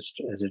artist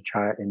as a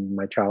child in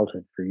my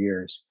childhood for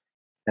years,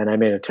 and I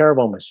made a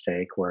terrible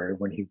mistake where,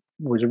 when he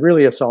was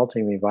really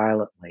assaulting me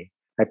violently,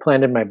 I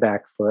planted my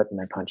back foot and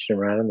I punched him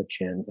right on the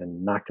chin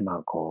and knocked him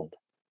out cold.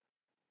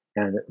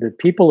 And the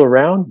people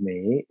around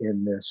me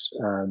in this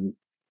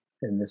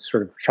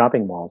sort of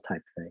shopping mall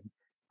type thing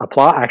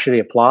actually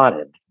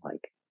applauded,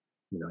 like,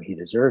 he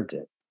deserved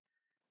it.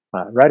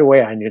 Right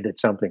away, I knew that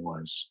something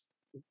was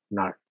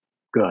not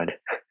good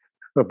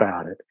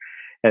about it.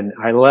 And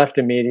I left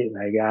immediately.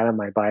 I got on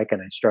my bike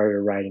and I started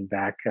riding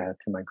back to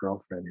my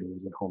girlfriend, who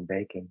was at home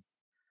baking.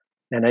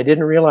 And I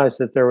didn't realize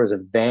that there was a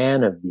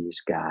van of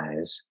these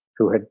guys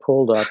who had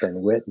pulled up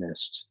and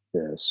witnessed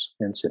this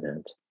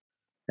incident.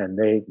 And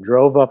they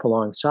drove up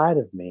alongside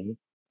of me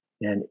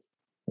and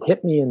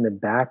hit me in the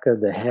back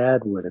of the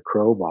head with a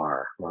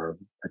crowbar or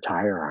a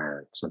tire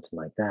iron, something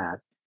like that,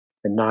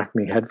 and knocked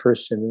me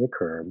headfirst into the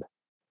curb.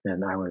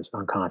 And I was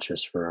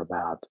unconscious for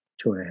about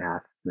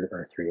 2.5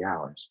 or 3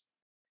 hours.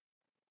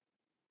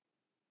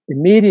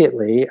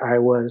 Immediately, I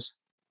was,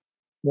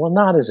 well,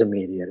 not as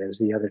immediate as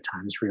the other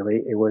times,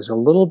 really. It was a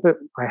little bit,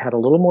 I had a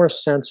little more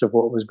sense of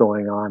what was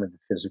going on in the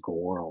physical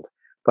world,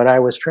 but I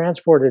was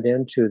transported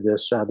into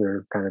this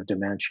other kind of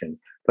dimension,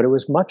 but it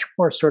was much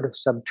more sort of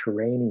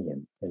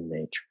subterranean in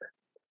nature.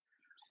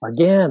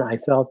 Again, I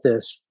felt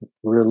this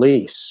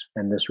release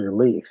and this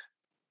relief,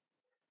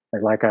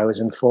 like I was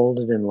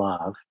enfolded in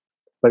love,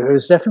 but it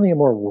was definitely a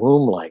more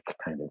womb-like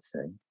kind of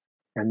thing.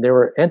 And there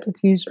were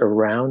entities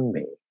around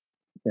me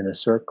in a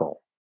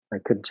circle. I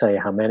couldn't tell you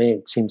how many.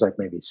 It seems like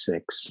maybe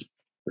 6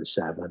 or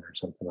 7 or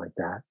something like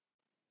that.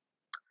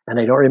 And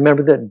I don't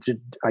remember that.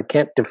 I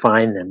can't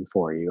define them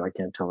for you. I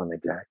can't tell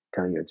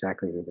you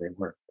exactly who they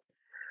were.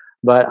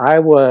 But I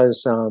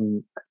was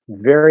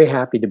very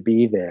happy to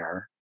be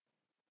there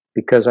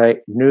because I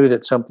knew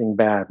that something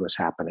bad was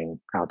happening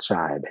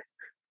outside.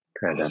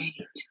 Kind of,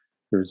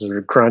 there was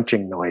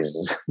crunching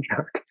noises,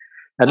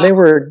 and they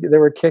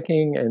were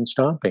kicking and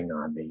stomping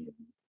on me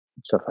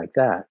and stuff like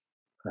that.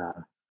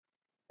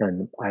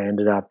 And I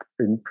ended up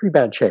in pretty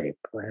bad shape.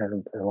 I had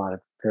a lot of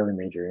fairly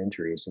major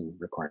injuries and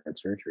required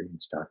surgery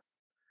and stuff.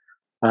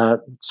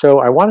 So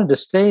I wanted to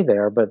stay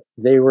there, but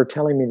they were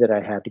telling me that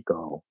I had to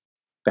go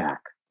back.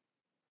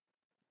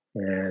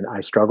 And I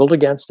struggled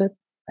against it.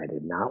 I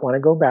did not want to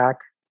go back,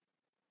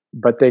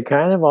 but they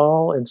kind of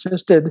all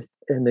insisted,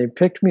 and they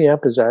picked me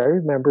up, as I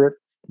remember it,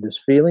 this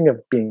feeling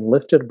of being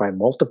lifted by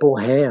multiple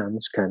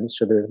hands, kind of,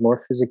 so there's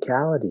more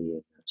physicality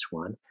in this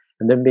one,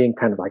 and then being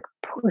kind of like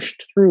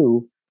pushed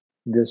through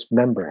this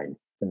membrane.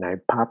 And I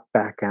popped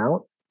back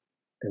out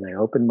and I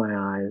opened my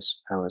eyes.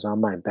 I was on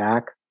my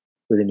back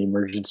with an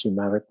emergency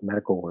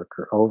medical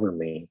worker over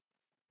me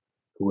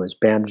who was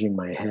bandaging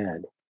my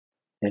head.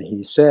 And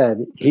he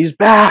said, "He's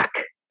back,"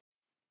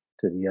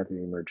 to the other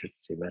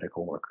emergency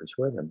medical workers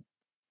with him.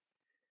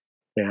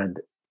 And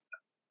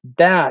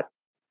that,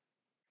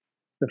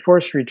 the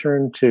forced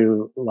return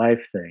to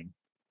life thing,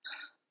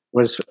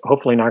 was,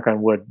 hopefully, knock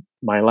on wood,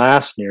 my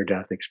last near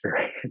death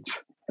experience.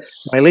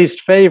 My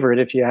least favorite,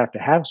 if you have to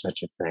have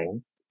such a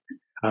thing.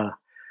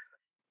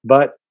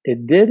 But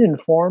it did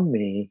inform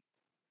me,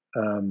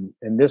 and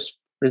this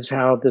is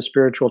how the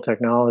spiritual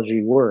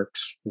technology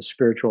works. The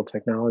spiritual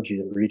technology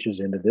that reaches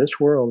into this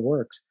world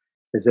works,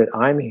 is that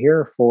I'm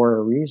here for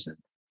a reason.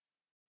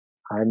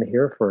 I'm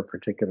here for a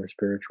particular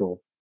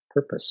spiritual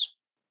purpose.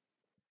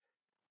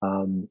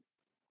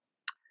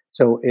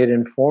 So it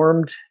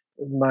informed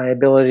my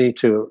ability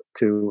to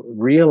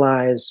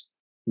realize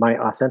my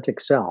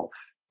authentic self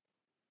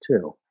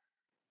too,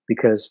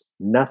 because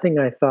nothing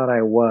I thought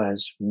I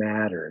was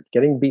mattered.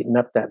 Getting beaten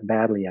up that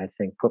badly, I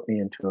think, put me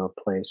into a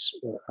place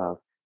of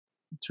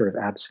sort of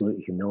absolute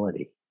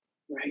humility.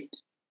 Right.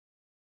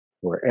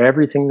 where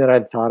everything that I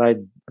thought I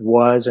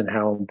was and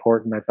how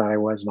important I thought I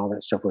was and all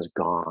that stuff was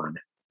gone.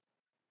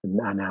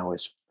 And I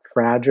was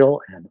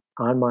fragile and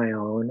on my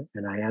own,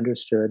 and I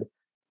understood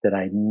that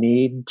I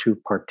need to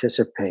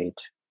participate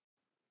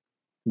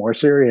more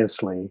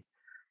seriously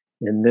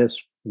in this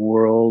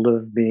world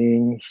of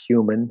being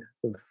human,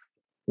 of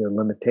the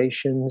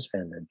limitations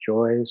and the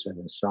joys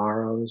and the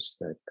sorrows,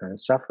 the kind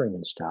of suffering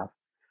and stuff,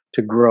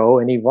 to grow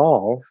and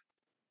evolve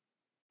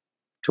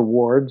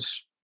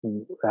towards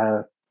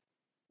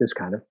this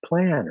kind of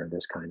plan or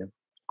this kind of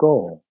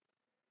goal,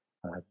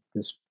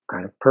 this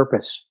kind of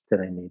purpose that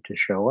I need to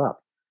show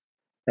up.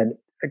 And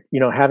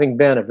having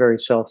been a very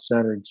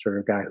self-centered sort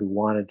of guy who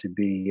wanted to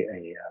be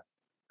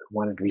who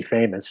wanted to be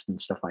famous and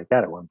stuff like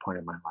that at one point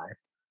in my life,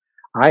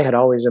 I had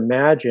always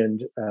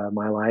imagined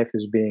my life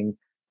as being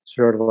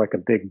sort of like a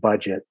big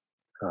budget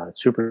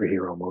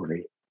superhero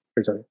movie.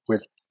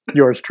 With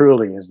yours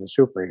truly as the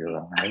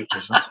superhero, right?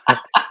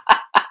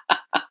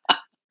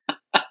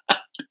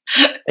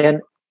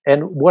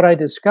 And what I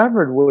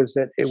discovered was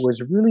that it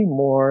was really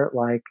more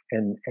like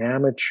an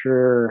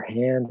amateur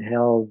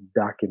handheld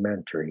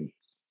documentary,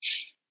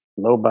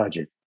 low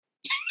budget,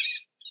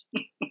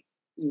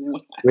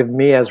 with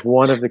me as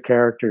one of the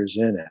characters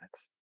in it,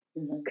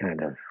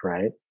 kind of,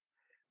 right?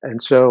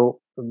 And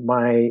so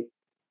my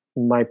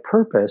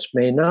purpose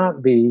may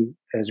not be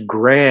as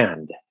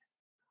grand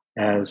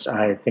as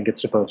I think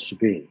it's supposed to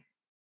be.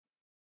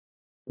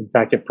 In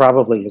fact, it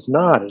probably is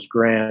not as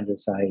grand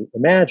as I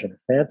imagine or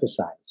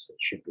fantasize it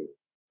should be.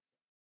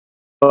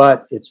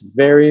 But it's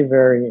very,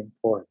 very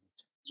important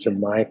to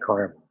my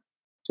karma,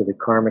 to the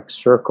karmic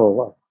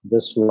circle of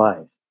this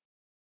life,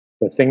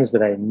 the things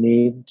that I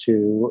need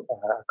to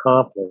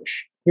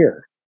accomplish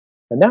here.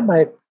 And that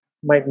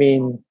might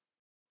mean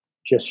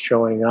just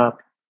showing up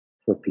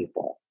for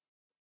people,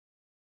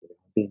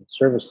 being of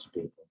service to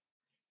people.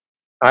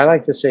 I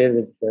like to say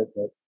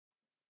that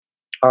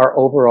our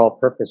overall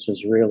purpose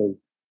is really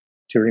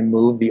to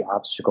remove the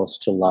obstacles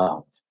to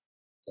love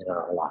in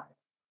our life,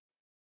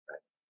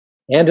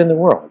 right? And in the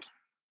world,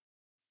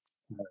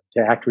 to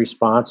act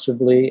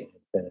responsibly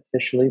and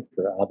beneficially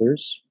for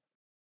others,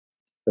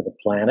 for the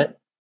planet,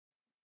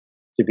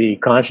 to be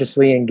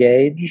consciously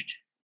engaged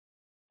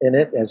in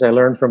it, as I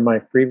learned from my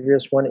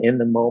previous one, in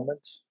the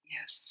moment.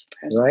 Yes.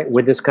 Right?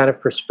 With this kind of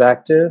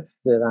perspective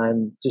that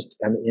I'm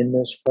in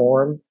this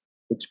form,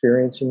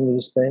 experiencing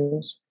these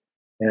things.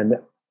 And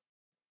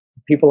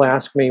people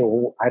ask me,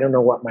 well, I don't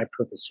know what my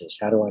purpose is.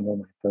 How do I know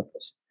my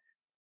purpose?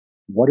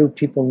 What do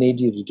people need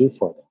you to do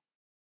for them?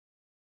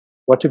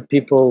 What do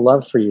people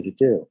love for you to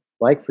do?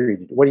 Like for you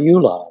to do? What do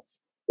you love?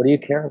 What do you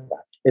care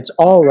about? It's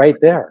all right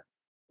there.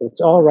 It's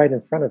all right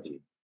in front of you.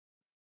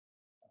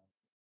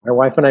 My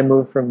wife and I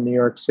moved from New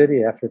York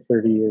City after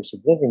 30 years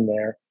of living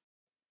there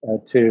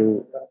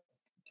to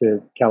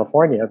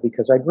California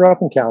because I grew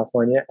up in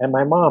California and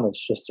my mom is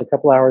just a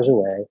couple hours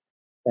away.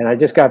 And I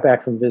just got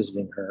back from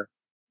visiting her.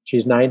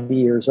 She's 90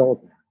 years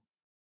old now.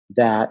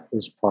 That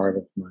is part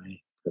of my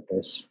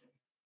purpose.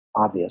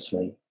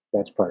 Obviously,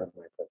 that's part of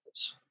my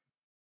purpose.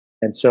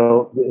 And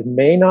so it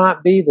may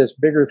not be this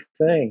bigger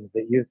thing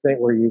that you think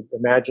where you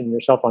imagine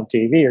yourself on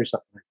TV or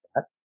something like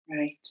that.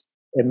 Right.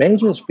 It may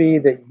just be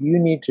that you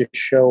need to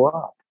show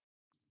up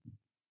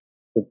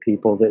for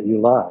people that you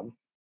love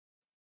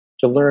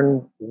to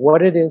learn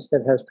what it is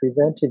that has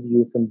prevented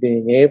you from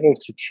being able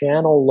to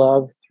channel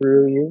love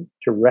through you,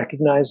 to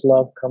recognize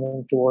love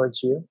coming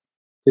towards you,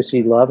 to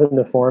see love in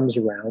the forms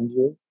around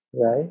you,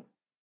 right?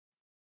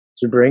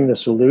 To bring the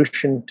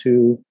solution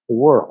to the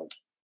world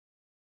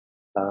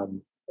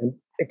and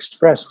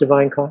express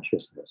divine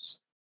consciousness,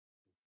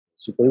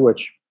 simply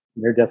which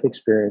near-death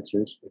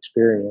experiencers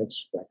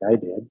experience, like I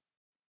did,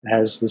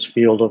 as this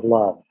field of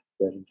love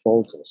that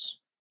enfolds us.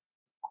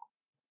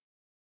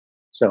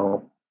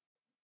 So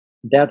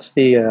that's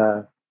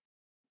the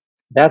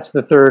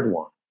third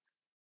one.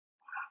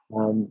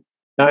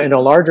 Now, in a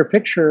larger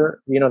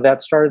picture,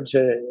 that started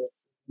to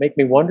make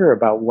me wonder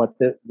about what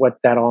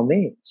that all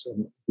means,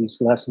 and these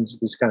lessons,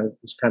 this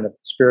kind of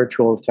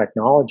spiritual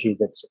technology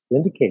that's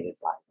indicated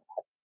by that.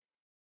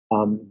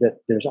 That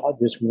there's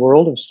this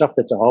world of stuff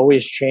that's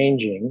always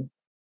changing,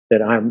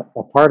 that I'm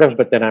a part of,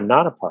 but that I'm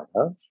not a part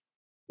of.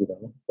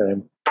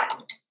 That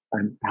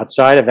I'm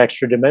outside of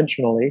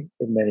extra-dimensionally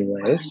in many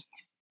ways.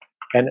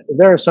 And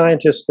there are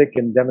scientists that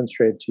can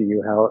demonstrate to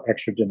you how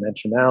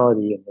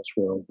extra-dimensionality in this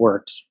world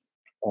works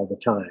all the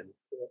time.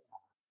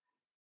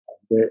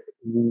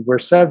 We're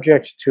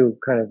subject to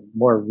kind of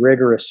more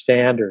rigorous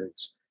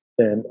standards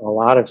than a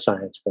lot of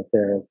science, but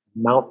there are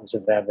mountains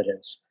of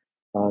evidence.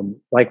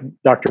 Like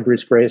Dr.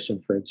 Bruce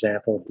Grayson, for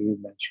example, who you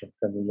mentioned,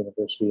 from the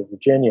University of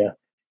Virginia,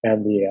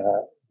 and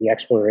the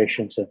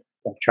explorations of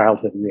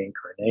childhood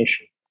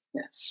reincarnation.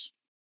 Yes.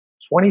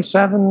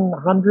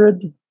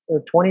 2,700 or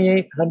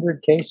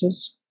 2,800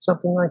 cases,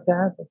 something like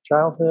that, of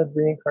childhood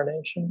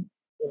reincarnation,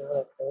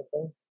 that kind of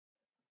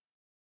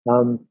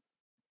thing.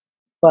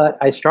 But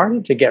I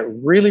started to get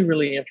really,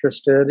 really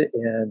interested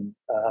in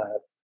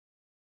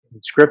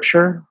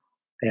scripture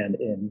and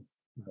in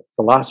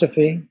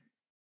philosophy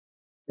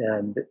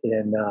and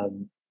in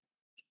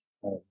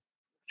uh,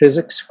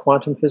 physics,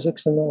 quantum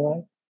physics, and the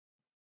like.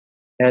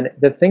 And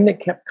the thing that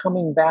kept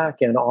coming back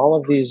in all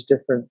of these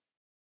different,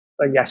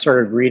 I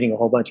started reading a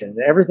whole bunch, and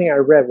everything I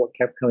read, what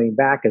kept coming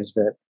back is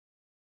that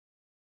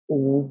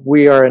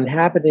we are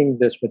inhabiting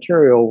this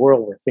material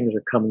world where things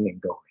are coming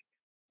and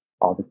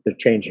going, they're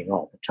changing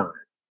all the time.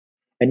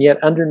 And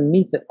yet,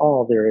 underneath it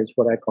all, there is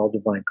what I call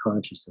divine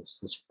consciousness,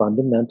 this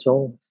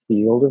fundamental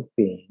field of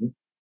being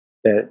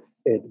that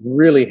it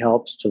really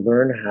helps to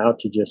learn how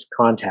to just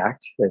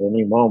contact at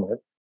any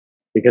moment.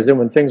 Because then,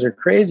 when things are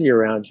crazy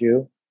around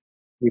you,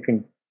 you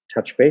can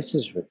touch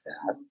bases with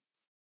that.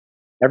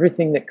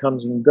 Everything that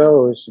comes and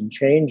goes and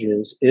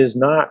changes is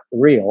not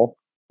real.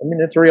 I mean,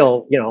 it's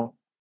real,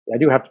 I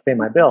do have to pay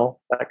my bill,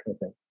 that kind of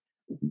thing.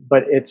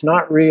 But it's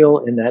not real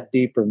in that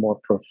deeper, more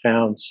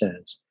profound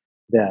sense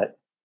that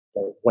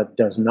what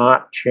does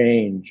not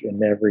change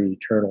in every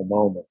eternal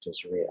moment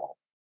is real.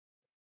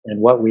 And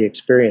what we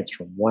experience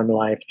from one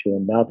life to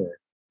another,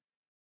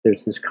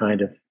 there's this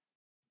kind of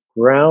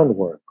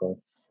groundwork or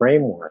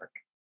framework.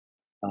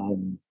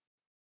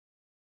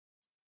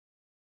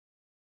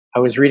 I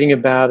was reading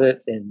about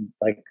it in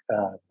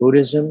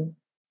Buddhism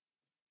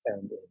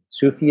and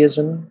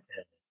Sufism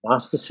and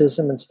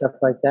Gnosticism and stuff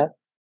like that.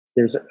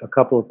 There's a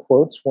couple of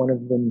quotes. One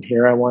of them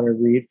here I want to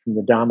read from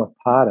the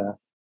Dhammapada.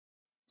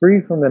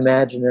 Free from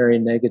imaginary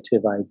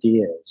negative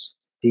ideas,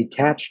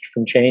 detached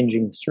from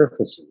changing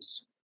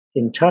surfaces,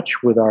 in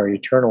touch with our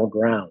eternal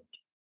ground,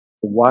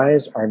 the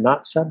wise are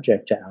not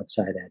subject to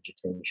outside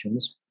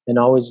agitations and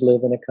always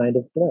live in a kind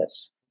of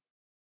bliss.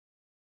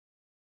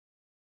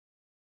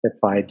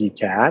 If I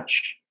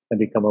detach and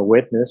become a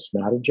witness,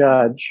 not a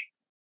judge,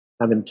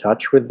 I'm in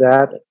touch with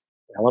that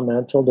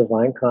elemental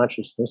divine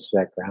consciousness,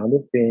 that ground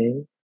of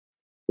being.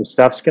 The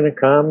stuff's going to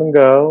come and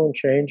go and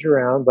change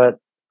around, but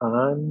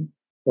I'm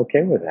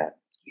okay with that.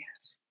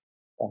 Yes.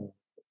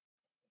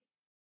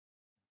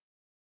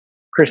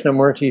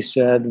 Krishnamurti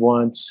said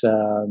once,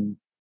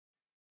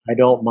 I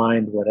don't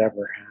mind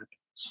whatever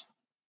happens.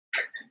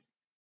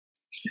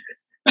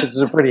 This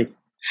is a pretty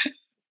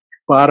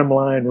bottom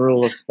line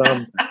rule of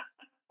thumb.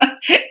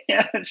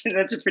 Yeah,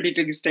 that's a pretty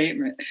big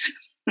statement.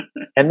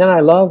 And then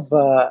I love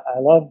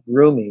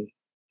Rumi,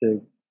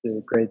 the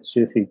great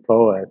Sufi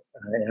poet,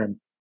 and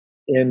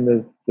in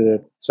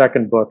the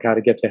second book, How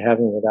to Get to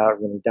Heaven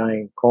Without Really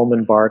Dying,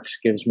 Coleman Barks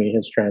gives me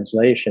his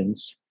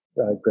translations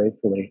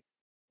gratefully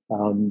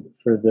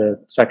for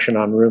the section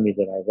on Rumi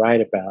that I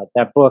write about.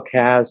 That book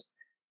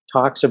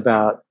talks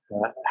about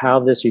how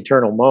this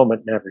eternal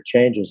moment never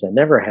changes and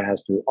never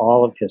has through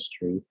all of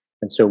history.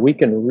 And so we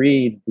can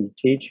read the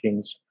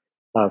teachings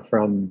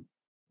from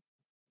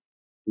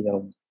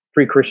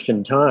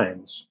pre-Christian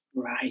times,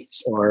 right,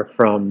 or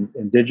from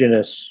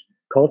indigenous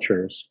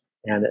cultures,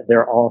 and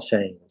they're all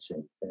saying the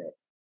same thing,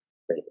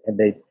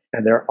 right?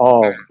 And they're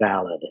all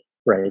valid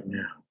right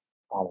now,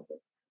 all of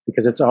it,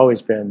 because it's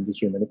always been the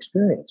human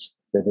experience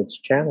that it's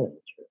channeling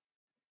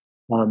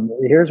through.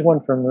 Here's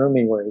one from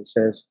Rumi where he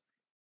says,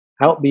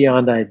 "Out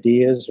beyond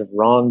ideas of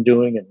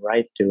wrongdoing and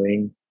right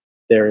doing,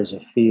 there is a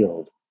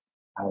field.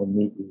 I will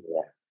meet you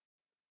there.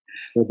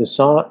 Where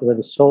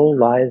the soul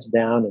lies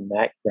down in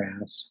that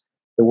grass,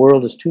 the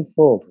world is too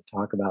full to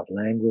talk about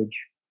language,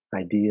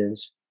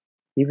 ideas.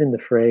 Even the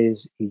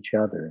phrase each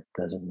other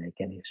doesn't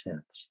make any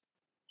sense."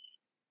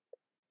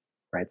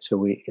 Right? So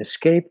we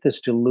escape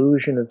this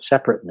delusion of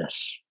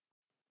separateness,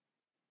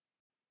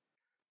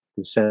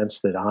 the sense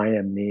that I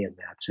am me and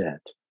that's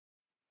it.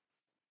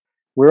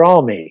 We're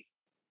all me.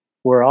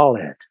 We're all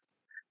it.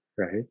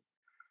 Right?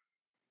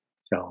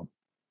 So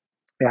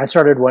I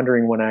started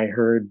wondering when I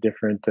heard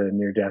different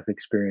near-death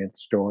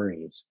experience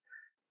stories,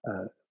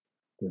 uh,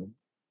 you know,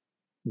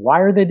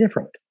 why are they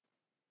different?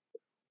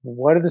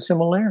 What are the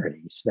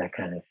similarities? That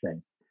kind of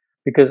thing.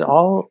 Because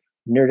all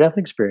near-death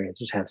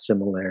experiences have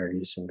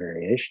similarities and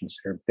variations.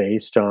 They're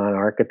based on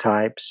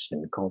archetypes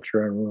and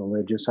culture and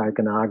religious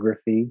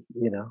iconography,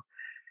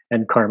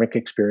 and karmic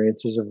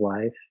experiences of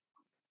life.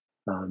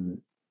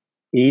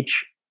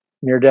 Each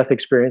near-death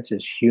experience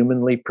is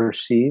humanly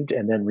perceived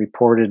and then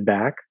reported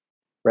back,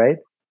 right?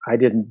 I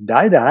didn't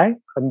die.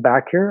 I'm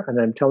back here and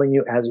I'm telling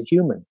you as a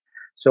human.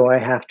 So I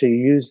have to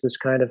use this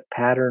kind of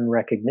pattern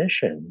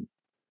recognition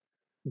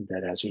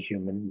that as a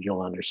human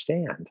you'll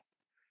understand.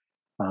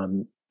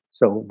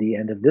 So the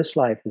end of this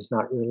life is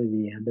not really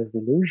the end of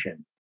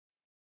illusion,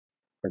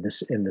 or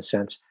this in the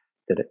sense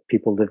that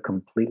people live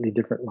completely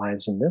different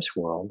lives in this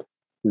world.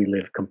 We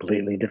live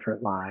completely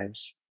different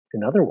lives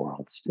in other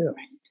worlds too.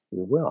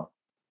 We will.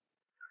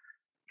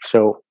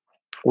 So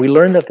we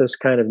learn that this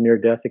kind of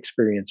near-death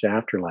experience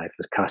afterlife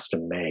is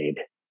custom made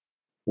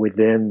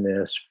within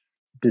this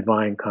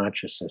divine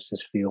consciousness,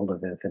 this field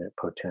of infinite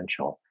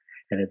potential.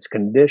 And it's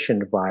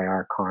conditioned by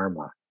our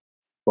karma,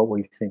 what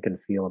we think and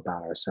feel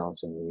about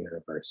ourselves in the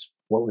universe,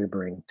 what we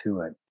bring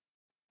to it.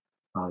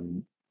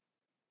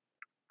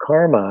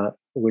 Karma,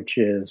 which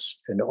is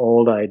an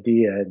old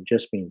idea, it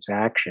just means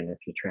action if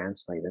you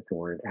translate it, the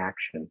word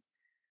action,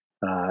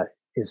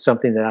 is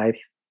something that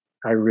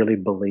I really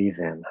believe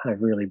in. I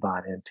really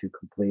bought into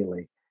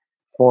completely.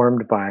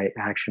 formed by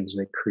actions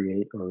that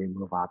create or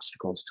remove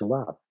obstacles to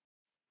love.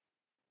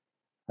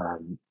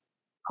 Um,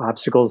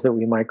 Obstacles that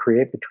we might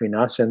create between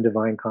us and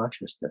divine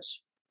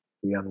consciousness,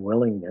 the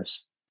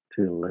unwillingness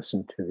to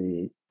listen to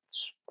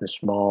the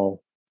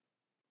small,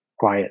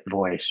 quiet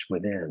voice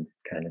within,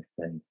 kind of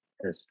thing,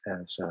 as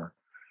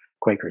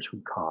Quakers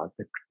would call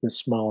it, the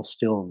small,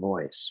 still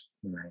voice,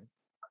 right?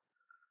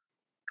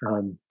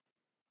 Um,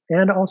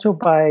 and also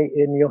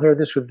and you'll hear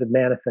this with the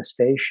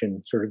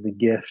manifestation, sort of the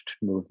gift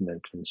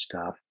movement and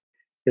stuff,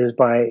 is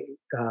by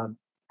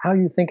how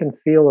you think and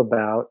feel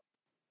about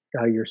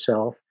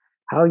yourself,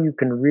 how you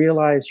can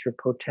realize your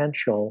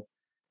potential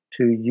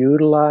to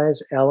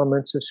utilize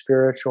elements of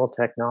spiritual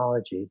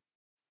technology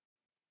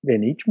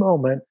in each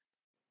moment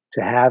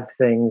to have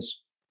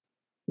things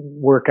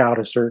work out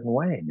a certain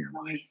way in your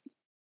life,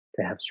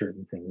 to have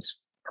certain things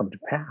come to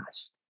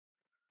pass.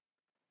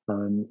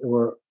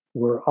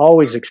 We're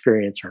always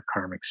experience our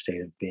karmic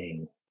state of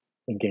being,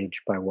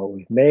 engaged by what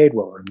we've made,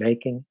 what we're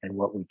making, and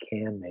what we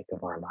can make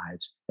of our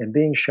lives, and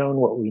being shown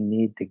what we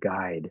need to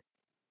guide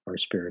our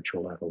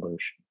spiritual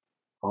evolution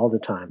all the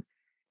time.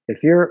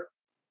 If you're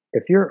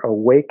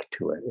awake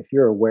to it, if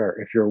you're aware,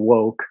 if you're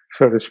woke,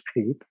 so to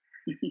speak,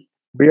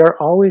 we are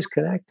always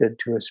connected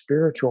to a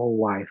spiritual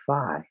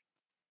Wi-Fi,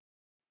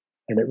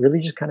 and it really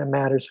just kind of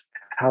matters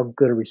how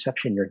good a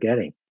reception you're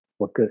getting,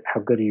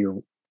 how good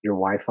your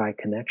Wi-Fi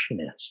connection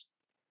is.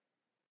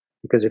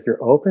 Because if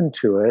you're open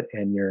to it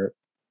and you're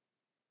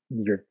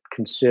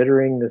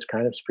considering this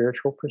kind of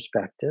spiritual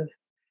perspective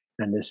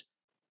and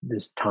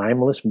this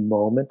timeless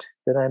moment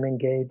that I'm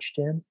engaged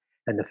in,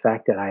 and the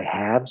fact that I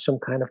have some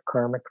kind of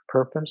karmic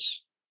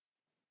purpose,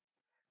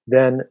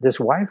 then this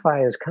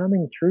Wi-Fi is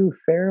coming through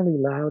fairly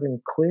loud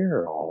and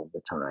clear all the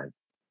time.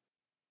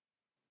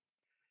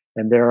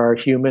 And there are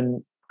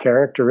human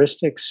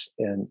characteristics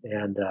and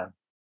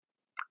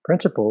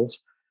principles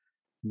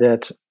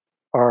that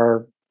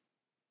are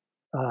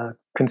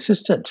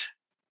consistent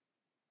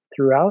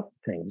throughout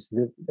things.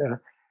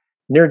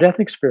 Near-death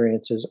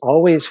experiences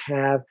always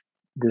have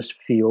this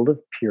field of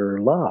pure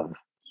love.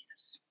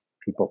 Yes.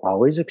 People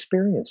always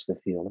experience the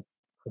field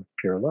of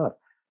pure love.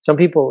 Some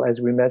people,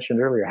 as we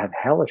mentioned earlier, have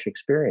hellish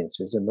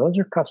experiences, and those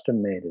are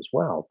custom made as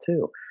well,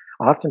 too.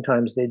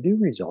 Oftentimes, they do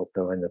result,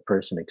 though, in the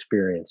person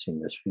experiencing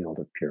this field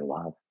of pure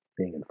love,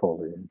 being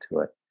enfolded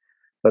into it.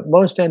 But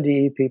most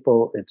NDE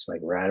people, it's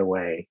like right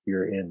away,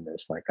 you're in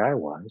this, like I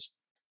was.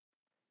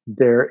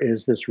 There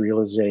is this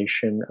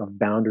realization of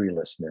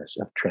boundarylessness,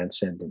 of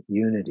transcendent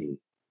unity,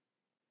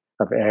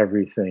 of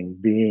everything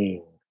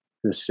being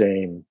the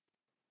same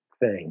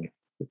thing,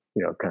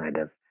 kind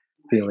of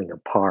feeling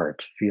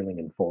apart, feeling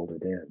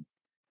enfolded in.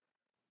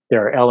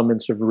 There are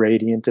elements of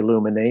radiant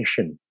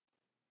illumination,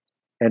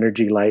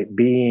 energy light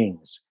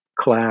beings,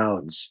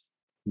 clouds,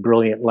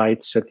 brilliant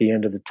lights at the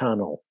end of the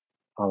tunnel,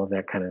 all of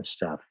that kind of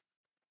stuff.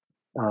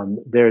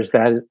 There's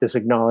this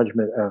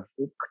acknowledgement of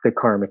the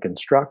karmic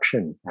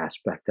instruction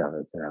aspect of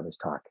it that I was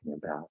talking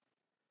about.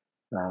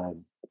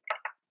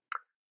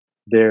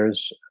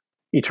 There's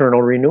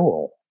eternal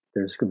renewal.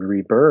 There's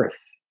rebirth,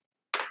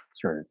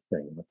 sort of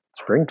thing.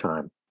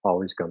 Springtime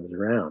always comes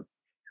around.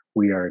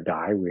 We are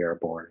die, we are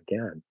born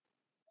again,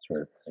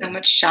 sort of thing. So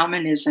much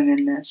shamanism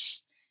in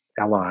this.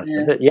 A lot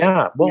of it,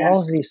 yeah. Well, Yes.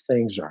 all of these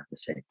things are the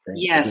same thing.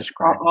 Yes,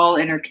 all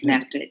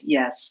interconnected.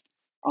 Yes.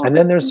 And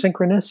then there's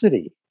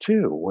synchronicity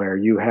too, where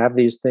you have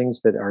these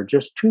things that are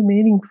just too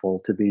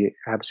meaningful to be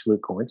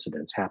absolute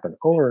coincidence happen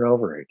over and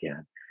over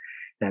again.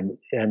 And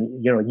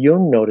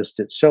Jung noticed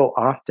it so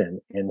often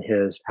in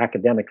his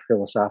academic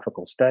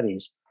philosophical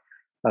studies,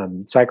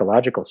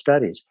 psychological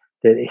studies,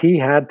 that he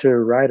had to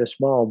write a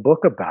small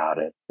book about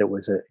it that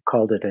was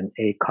called it an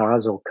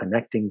acausal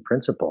connecting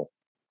principle,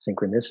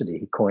 synchronicity.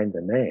 He coined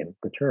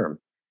the term.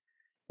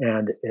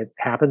 And it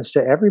happens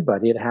to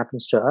everybody. It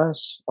happens to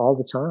us all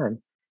the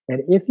time.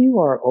 And if you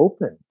are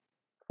open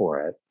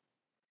for it,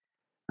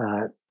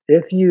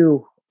 if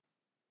you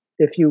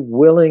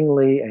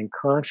willingly and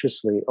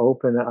consciously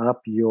open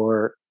up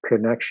your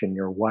connection,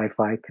 your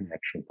Wi-Fi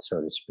connection,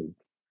 so to speak,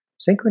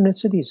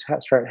 synchronicities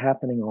start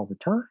happening all the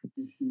time.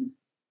 Mm-hmm.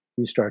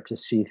 You start to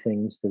see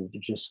things that are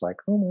just like,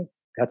 oh my,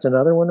 that's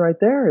another one right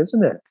there,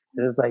 isn't it?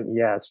 And it's like,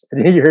 yes.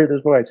 And you hear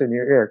this voice in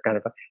your ear, kind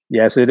of,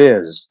 yes, it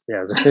is.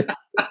 Yes,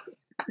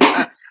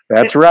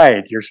 that's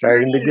right. You're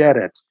starting to get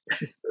it.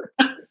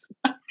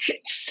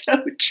 It's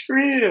so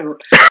true.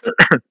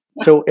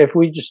 So if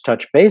we just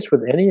touch base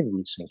with any of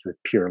these things, with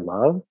pure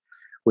love,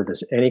 with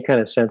any kind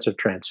of sense of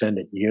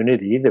transcendent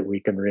unity, that we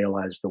can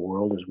realize the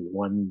world is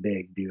one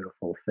big,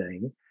 beautiful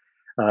thing.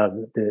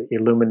 The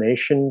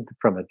illumination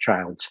from a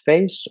child's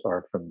face,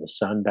 or from the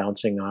sun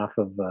bouncing off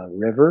of a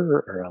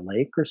river or a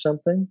lake or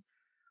something.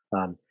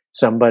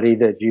 Somebody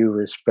that you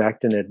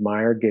respect and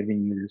admire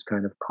giving you this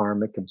kind of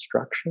karmic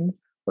instruction,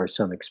 or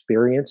some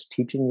experience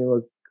teaching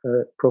you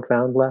a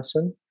profound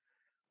lesson.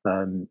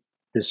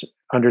 This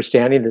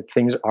understanding that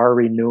things are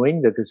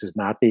renewing, that this is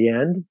not the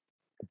end,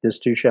 that this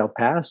too shall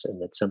pass, and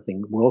that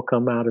something will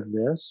come out of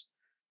this.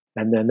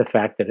 And then the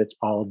fact that it's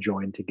all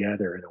joined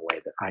together in a way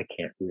that I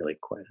can't really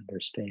quite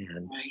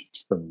understand Right.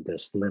 from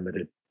this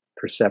limited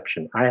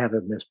perception. I have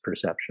a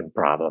misperception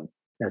problem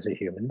as a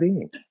human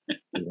being,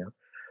 you know.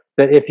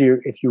 That if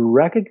you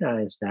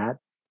recognize that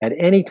at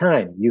any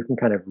time, you can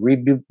kind of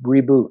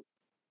reboot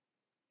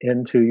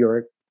into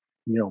your,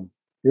 you know,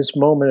 this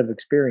moment of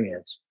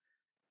experience.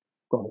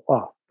 Go,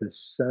 oh, the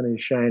sun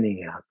is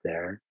shining out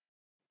there.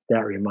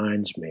 That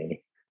reminds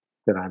me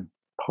that I'm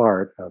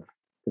part of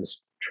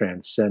this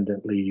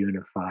transcendently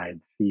unified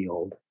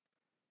field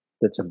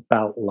that's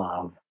about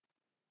love,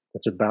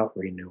 that's about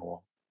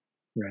renewal,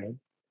 right?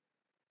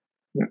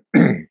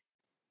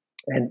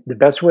 And the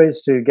best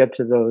ways to get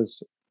to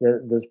those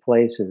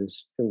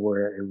places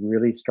where it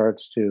really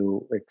starts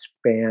to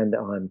expand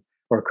on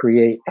or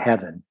create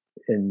heaven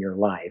in your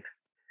life.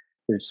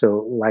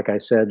 So, like I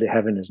said,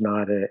 heaven is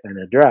not an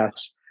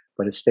address,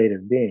 but a state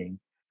of being.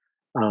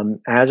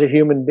 As a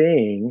human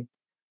being,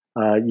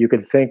 you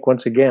could think,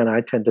 once again,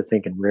 I tend to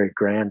think in very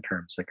grand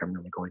terms, like I'm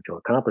really going to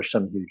accomplish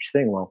some huge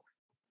thing. Well,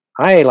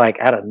 I, like,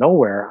 out of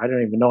nowhere, I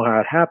don't even know how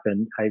it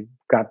happened. I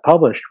got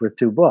published with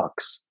 2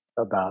 books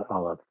about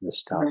all of this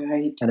stuff.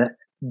 Right. And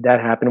that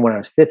happened when I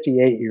was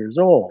 58 years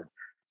old.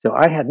 So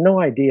I had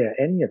no idea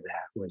any of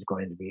that was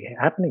going to be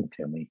happening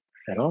to me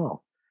at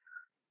all.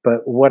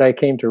 But what I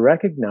came to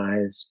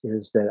recognize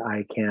is that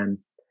I can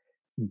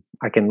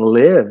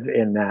live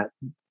in that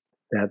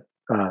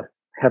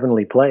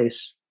heavenly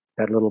place,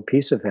 that little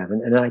piece of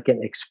heaven, and I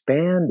can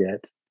expand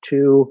it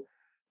to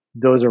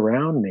those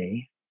around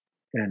me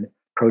and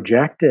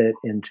project it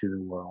into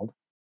the world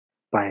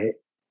by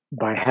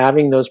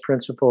having those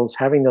principles,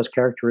 having those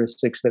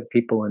characteristics that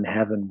people in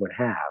heaven would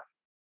have,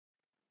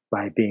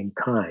 by being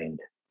kind,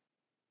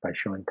 by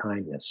showing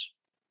kindness,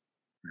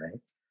 right?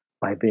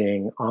 By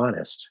being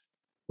honest,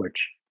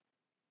 which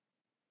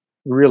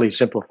really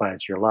simplifies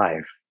your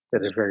life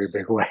in a very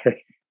big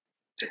way.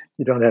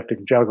 You don't have to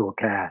juggle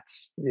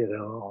cats,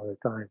 all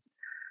the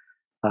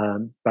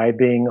time. By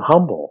being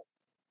humble,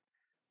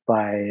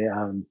 by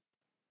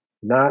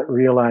not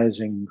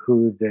realizing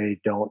who they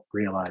don't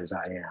realize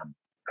I am.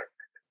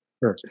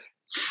 Or,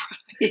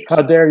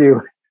 how dare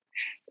you?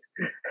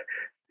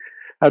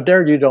 How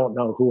dare you don't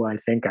know who I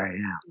think I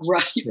am?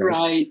 Right,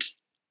 right.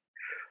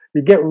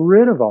 You get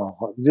rid of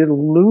you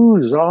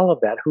lose all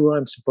of that, who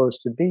I'm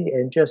supposed to be,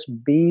 and just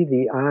be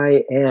the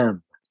I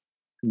am,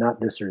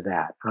 not this or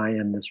that. I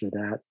am this or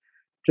that.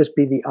 Just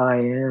be the I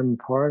am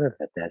part of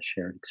it, that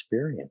shared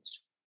experience.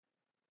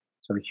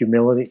 So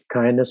humility,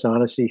 kindness,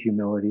 honesty,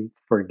 humility,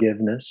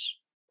 forgiveness.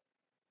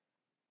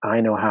 I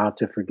know how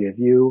to forgive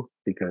you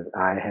because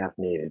I have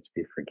needed to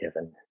be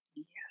forgiven,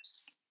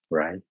 Yes.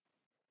 right?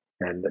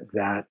 And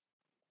that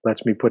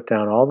lets me put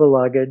down all the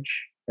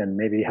luggage and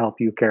maybe help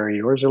you carry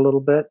yours a little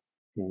bit,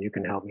 and you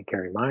can help me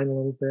carry mine a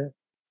little bit.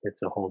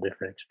 It's a whole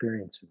different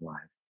experience in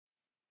life.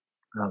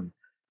 Um,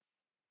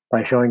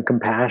 by showing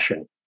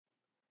compassion,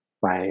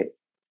 by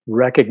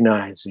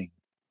recognizing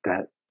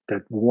that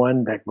that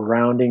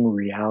grounding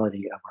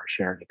reality of our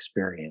shared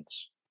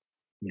experience,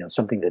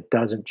 something that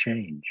doesn't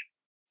change,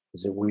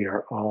 is that we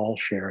are all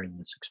sharing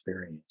this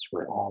experience.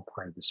 We're all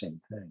part of the same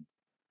thing.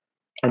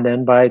 And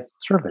then by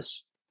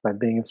service, by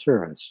being of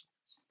service,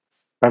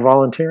 by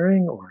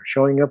volunteering or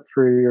showing up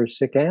for your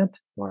sick aunt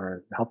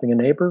or helping a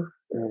neighbor,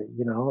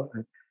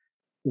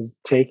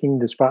 taking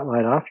the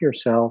spotlight off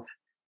yourself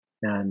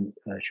and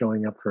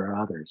showing up for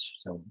others.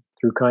 So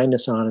through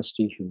kindness,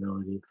 honesty,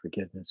 humility,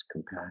 forgiveness,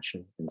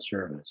 compassion, and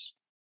service,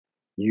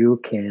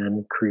 you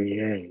can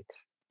create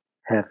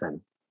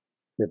heaven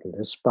in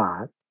this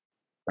spot,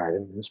 right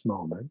in this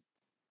moment,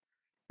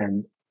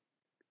 and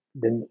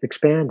then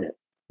expand it.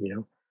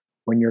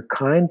 When you're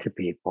kind to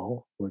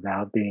people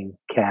without being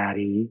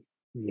catty,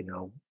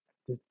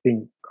 just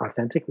being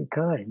authentically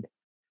kind,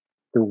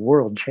 the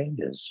world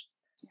changes.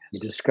 You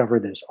Yes. discover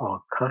there's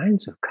all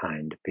kinds of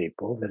kind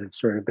people that have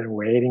sort of been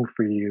waiting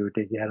for you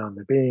to get on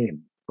the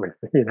beam with,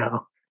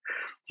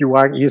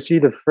 you see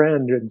the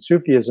friend. In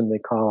Sufism they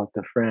call it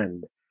the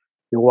friend.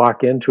 You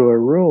walk into a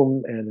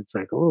room and it's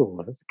like,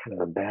 oh, that's kind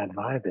of a bad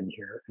vibe in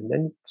here. And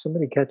then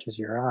somebody catches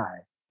your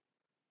eye.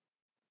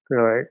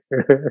 You're like,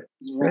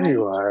 there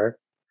you Right. are,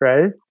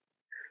 right?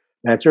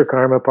 That's your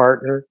karma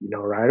partner,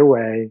 right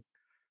away.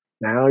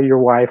 Now your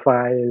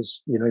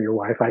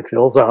Wi-Fi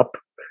fills up,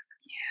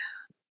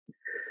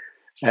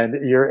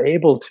 and you're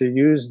able to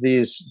use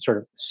these sort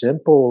of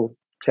simple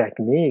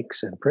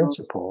techniques and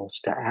principles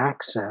to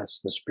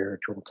access the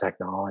spiritual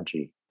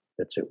technology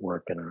that's at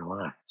work in our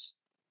lives.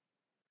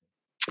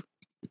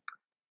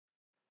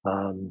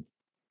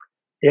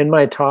 In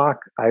my talk,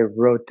 I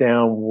wrote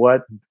down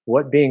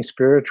what being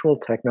spiritual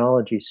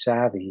technology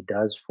savvy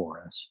does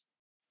for us.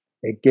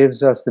 It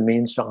gives us the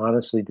means to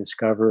honestly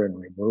discover and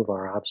remove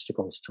our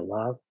obstacles to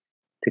love,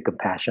 to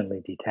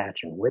compassionately detach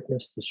and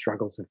witness the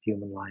struggles of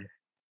human life,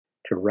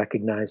 to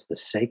recognize the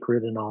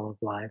sacred in all of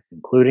life,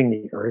 including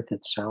the earth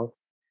itself,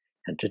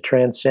 and to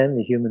transcend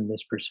the human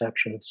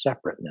misperception of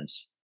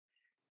separateness,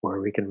 where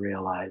we can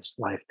realize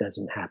life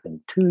doesn't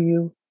happen to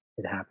you,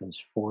 it happens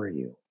for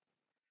you.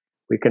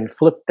 We can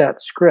flip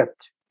that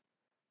script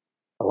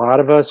A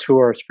lot of us who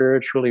are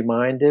spiritually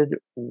minded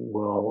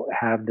will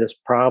have this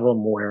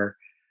problem where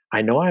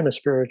I know I'm a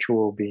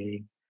spiritual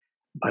being,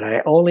 but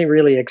I only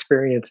really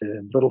experience it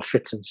in little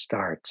fits and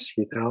starts,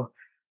 you know?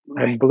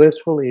 I'm Right.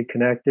 blissfully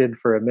connected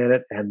for a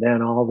minute, and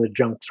then all the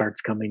junk starts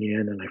coming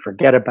in, and I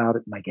forget about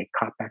it, and I get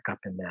caught back up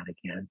in that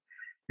again.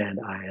 And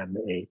I am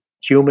a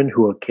human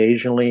who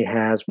occasionally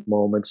has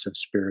moments of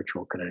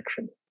spiritual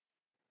connection.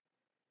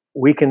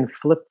 We can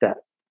flip that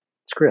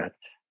script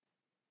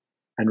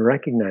and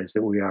recognize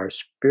that we are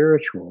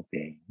spiritual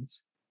beings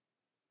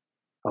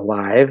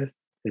alive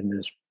in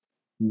this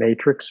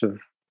matrix of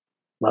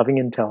loving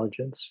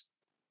intelligence,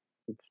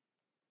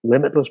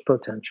 limitless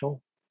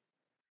potential,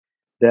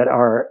 that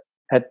are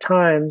at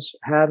times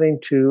having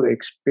to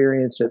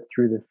experience it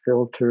through the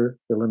filter,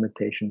 the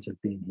limitations of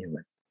being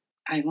human.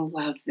 I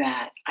love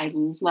that. I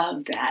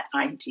love that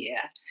idea.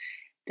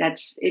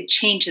 It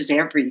changes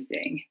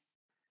everything.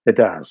 It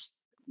does.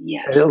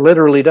 Yes. It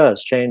literally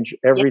does change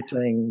Yes.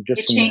 everything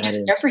just It in that changes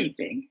instant.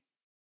 everything.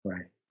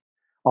 Right.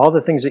 All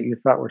the things that you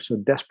thought were so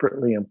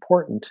desperately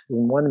important,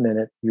 in 1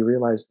 minute, you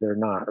realize they're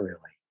not really,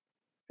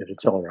 that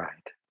it's all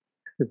right.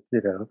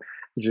 You know,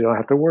 you don't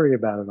have to worry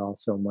about it all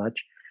so much.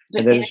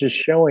 But And then it's just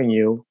showing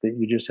you that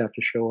you just have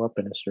to show up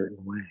in a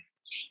certain way.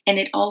 and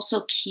it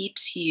also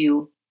keeps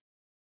you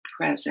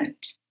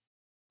present,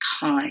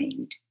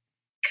 kind,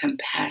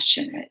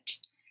 compassionate,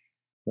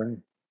 Right.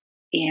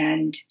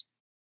 and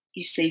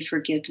you say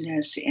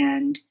forgiveness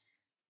and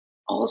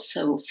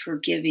also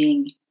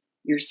forgiving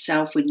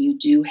yourself when you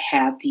do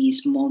have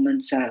these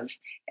moments of,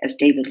 as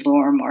David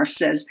Lorimer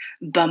says,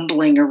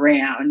 bumbling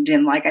around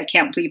and like, I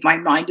can't believe my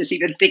mind is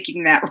even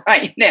thinking that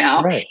right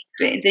now. Right.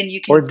 Then you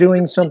can, Or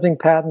doing something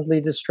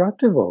patently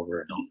destructive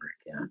over and over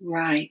again.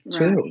 right,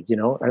 Too, you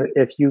know,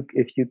 if you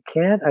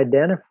can't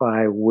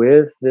identify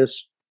with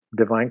this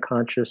divine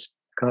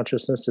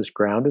consciousness, this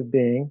grounded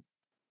being,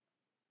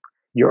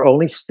 you're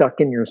only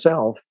stuck in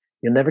yourself.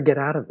 You'll never get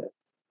out of it.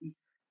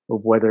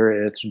 Whether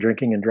it's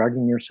drinking and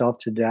drugging yourself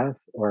to death,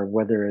 or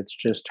whether it's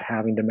just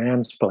having to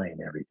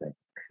mansplain everything.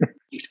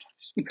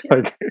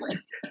 Like,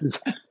 it's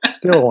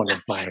still one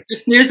of my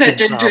There's that big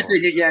ginger thing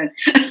problems. again.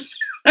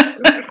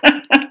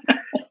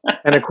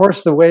 And of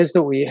course, the ways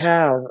that we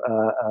have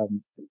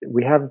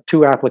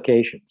two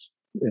applications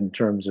in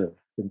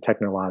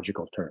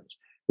technological terms.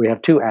 We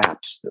have two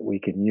apps that we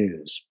can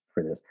use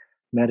for this: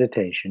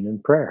 meditation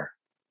and prayer.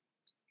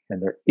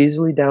 And they're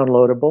easily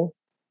downloadable.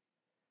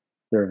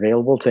 They're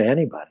available to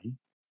anybody,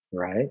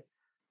 right?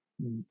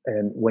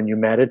 And when you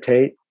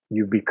meditate,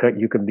 you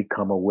can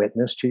become a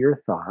witness to your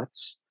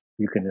thoughts.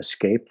 You can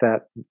escape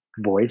that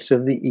voice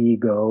of the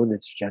ego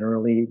that's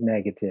generally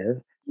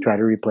negative, try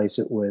to replace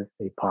it with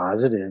a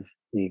positive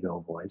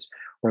ego voice,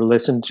 or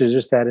listen to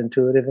just that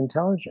intuitive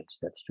intelligence,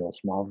 that still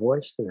small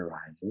voice that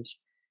arises.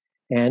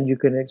 And you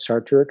can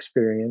start to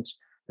experience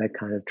that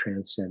kind of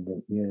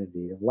transcendent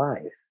unity of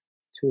life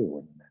too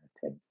when you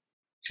meditate.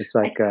 It's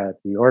like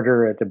the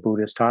order at the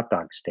Buddhist hot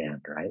dog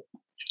stand, right?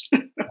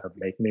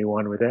 Make me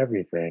one with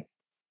everything.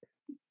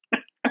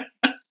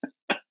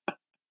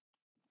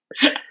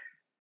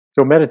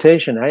 So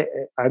meditation, I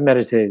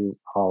meditated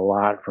a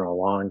lot for a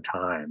long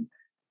time,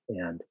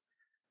 and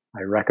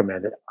I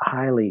recommend it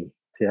highly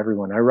to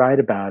everyone. I write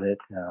about it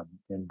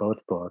in both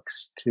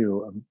books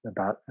too,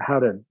 about how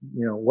to,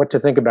 what to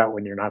think about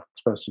when you're not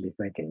supposed to be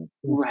thinking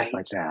and stuff Right.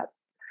 like that.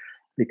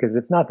 Because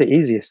it's not the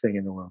easiest thing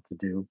in the world to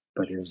do,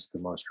 but is the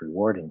most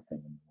rewarding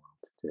thing in the world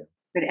to do.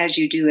 But as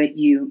you do it,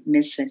 you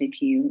miss it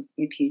if you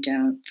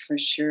don't, for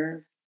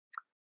sure.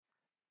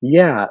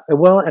 Yeah,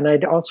 well, and I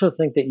also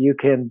think that you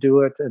can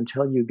do it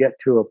until you get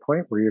to a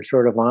point where you're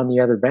sort of on the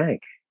other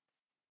bank.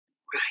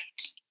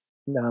 Right.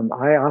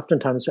 I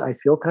oftentimes I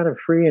feel kind of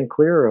free and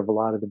clear of a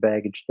lot of the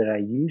baggage that I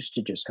used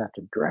to just have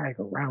to drag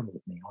around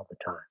with me all the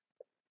time.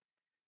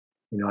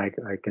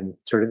 I can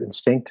sort of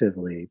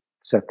instinctively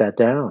set that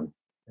down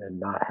and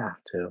not have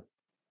to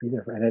be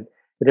there. And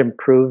it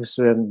improves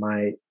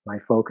my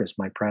focus,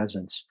 my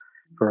presence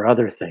for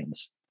other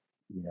things.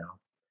 You know,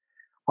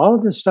 all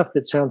of this stuff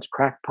that sounds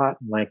crackpot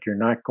and like you're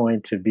not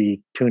going to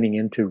be tuning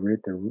into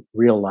the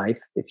real life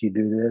if you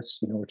do this,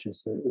 which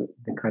is the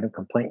kind of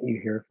complaint you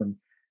hear from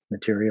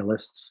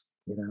materialists.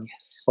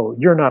 Yes. Oh,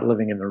 you're not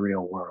living in the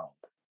real world.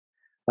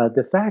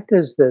 The fact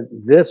is that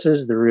this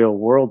is the real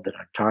world that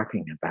I'm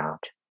talking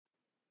about.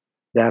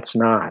 That's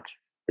not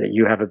that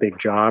you have a big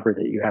job or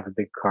that you have a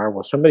big car.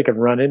 Well, somebody can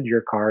run into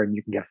your car and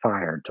you can get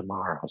fired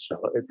tomorrow.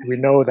 So we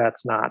know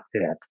that's not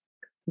it,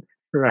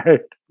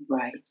 right?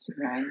 Right.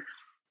 Right.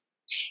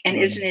 And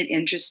Um, isn't it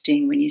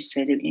interesting when you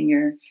said it in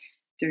your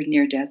through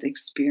near-death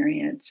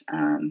experience?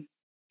 You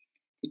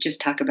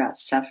just talk about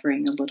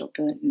suffering a little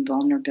bit and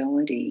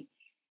vulnerability.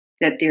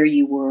 That there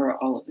you were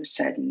all of a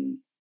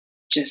sudden,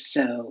 just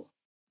so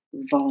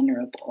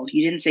vulnerable.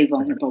 You didn't say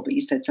vulnerable, but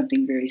you said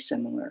something very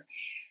similar.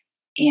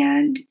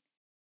 And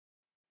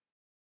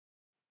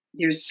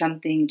there's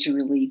something to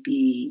really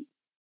be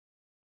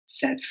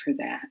said for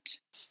that.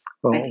 I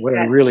well, think what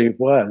I that, really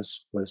was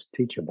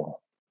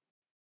teachable.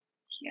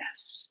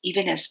 yes,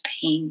 even as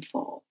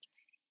painful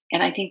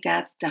And I think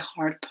that's the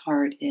hard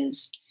part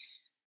is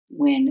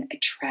when a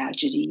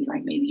tragedy,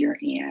 like maybe your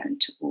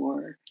aunt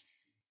or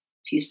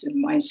a few of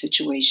my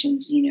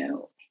situations,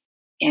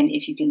 and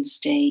if you can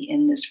stay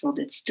in this world,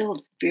 it's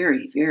still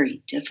very,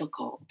 very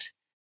difficult,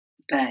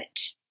 but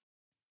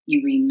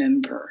you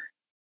remember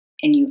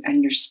and you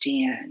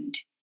understand,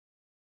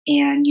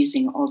 and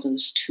using all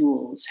those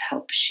tools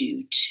helps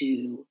you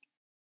to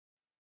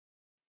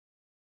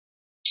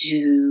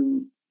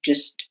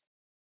just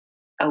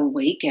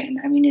awaken.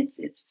 I mean, it's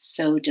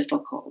so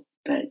difficult,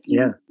 but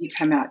Yeah. you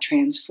come out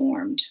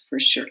transformed for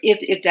sure.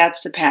 If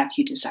that's the path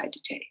you decide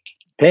to take.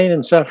 Pain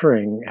and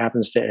suffering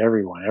happens to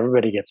everyone.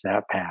 Everybody gets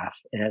that path,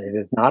 and it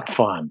is not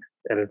fun,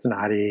 and it's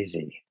not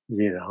easy,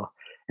 you know.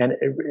 And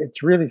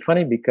it's really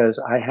funny because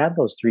I had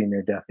those three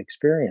near-death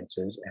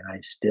experiences, and I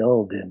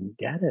still didn't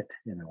get it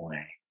in a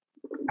way.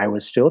 I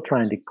was still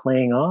trying to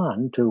cling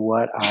on to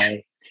what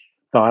I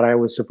thought I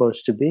was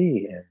supposed to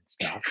be and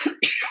stuff.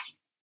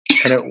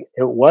 And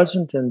it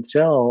wasn't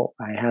until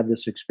I had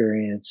this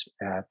experience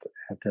at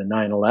the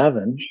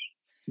 9/11,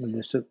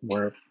 this is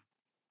where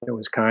it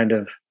was kind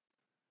of,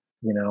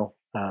 you know,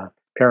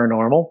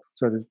 paranormal.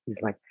 So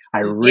it's like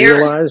I Very.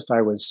 realized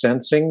I was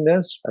sensing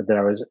this, that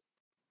I was,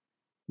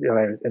 I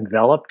was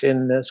enveloped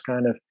in this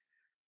kind of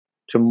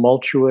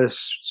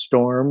tumultuous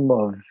storm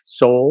of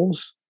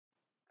souls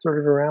sort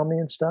of around me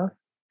and stuff,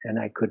 and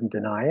I couldn't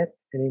deny it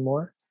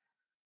anymore.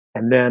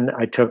 And then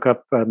I took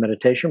up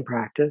meditation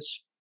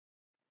practice.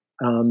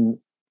 Um,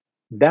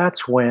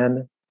 that's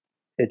when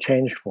it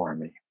changed for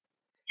me.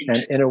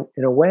 And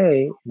in a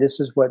way, this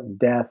is what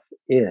death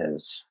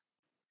is.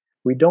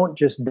 We don't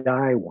just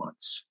die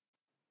once,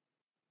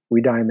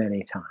 we die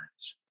many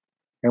times.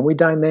 And we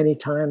die many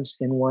times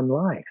in one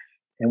life,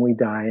 and we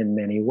die in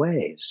many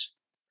ways.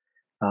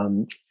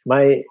 Um,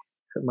 my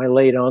my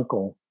late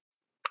uncle,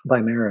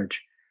 by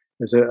marriage,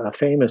 was a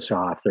famous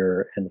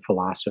author and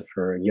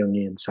philosopher, a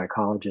Jungian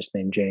psychologist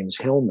named James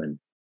Hillman.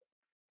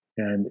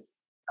 And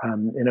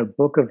in a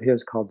book of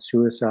his called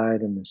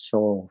Suicide and the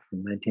Soul from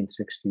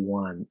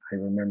 1961, I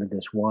remember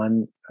this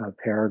one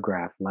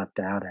paragraph leapt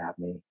out at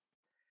me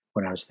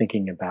when I was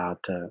thinking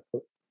about the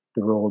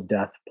role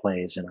death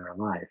plays in our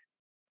life.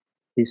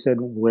 He said,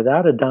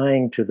 without a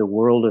dying to the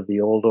world of the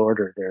old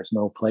order, there's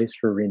no place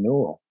for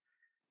renewal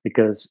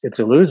because it's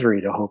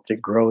illusory to hope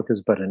that growth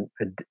is but an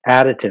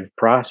additive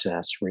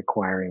process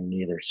requiring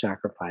neither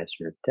sacrifice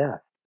or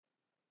death.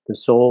 The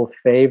soul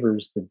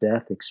favors the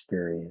death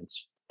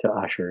experience to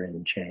usher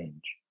in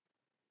change.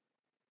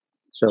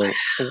 So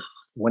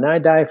when I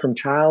die from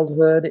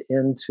childhood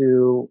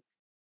into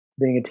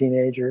being a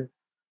teenager,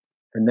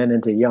 and then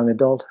into young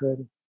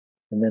adulthood,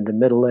 and then to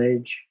middle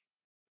age,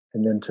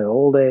 and then to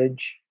old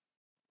age,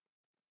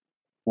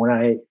 when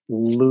I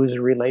lose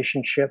a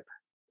relationship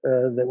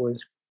that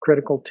was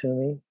critical to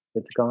me,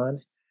 it's gone.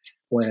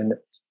 When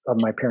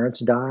my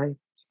parents die,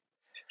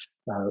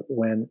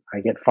 when I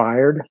get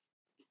fired,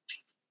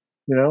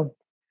 you know,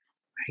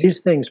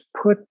 these things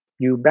put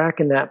you back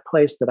in that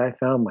place that I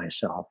found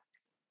myself,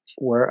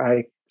 where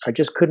I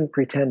just couldn't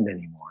pretend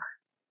anymore.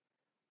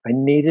 I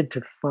needed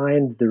to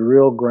find the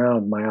real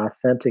ground, my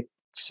authentic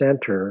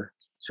center,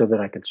 so that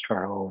I could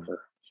start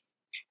over,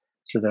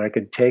 so that I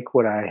could take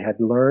what I had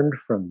learned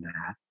from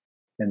that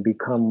and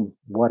become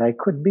what I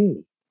could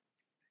be.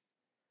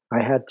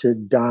 I had to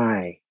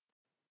die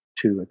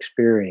to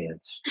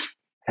experience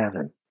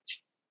heaven.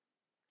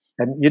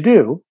 And you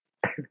do,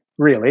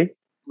 really,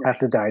 have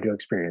to die to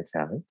experience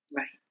heaven,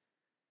 Right.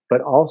 but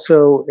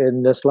also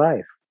in this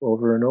life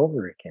over and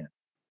over again.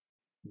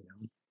 You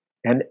know?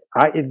 And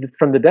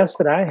from the deaths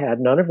that I had,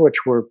 none of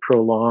which were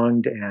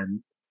prolonged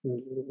and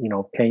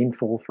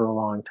painful for a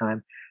long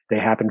time. They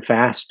happened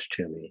fast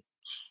to me.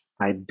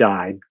 I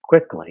died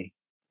quickly.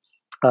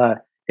 Uh,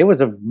 it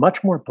was a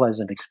much more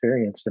pleasant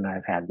experience than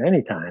I've had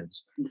many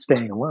times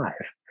staying alive.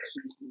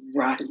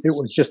 Right. It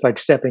was just like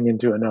stepping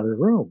into another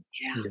room,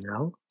 Yeah. you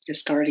know?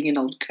 Discarding an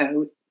old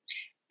coat.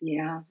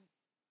 Yeah.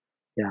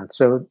 Yeah.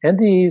 So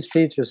NDEs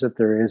teach us that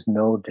there is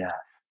no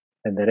death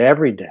and that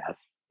every death,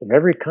 of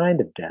every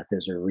kind of death,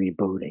 is a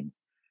rebooting,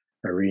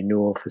 a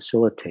renewal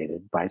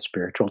facilitated by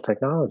spiritual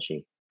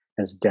technology,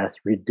 as death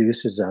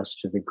reduces us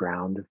to the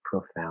ground of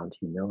profound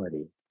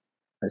humility,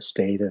 a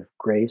state of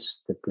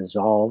grace that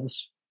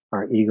dissolves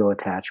our ego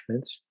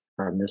attachments,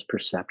 our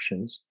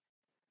misperceptions,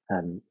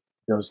 and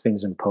those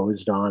things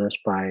imposed on us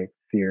by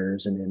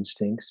fears and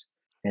instincts,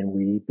 and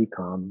we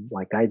become,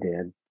 like I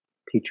did,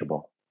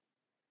 teachable.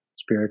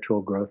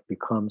 Spiritual growth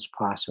becomes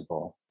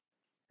possible,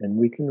 and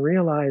we can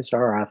realize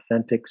our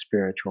authentic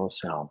spiritual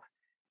self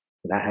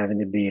without having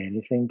to be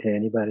anything to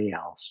anybody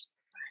else,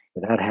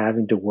 without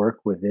having to work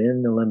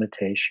within the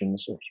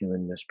limitations of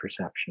human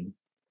misperception,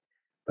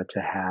 but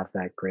to have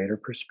that greater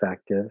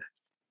perspective,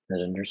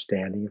 that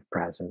understanding of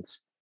presence,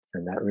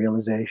 and that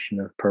realization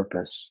of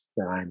purpose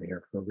that I'm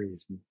here for a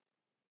reason.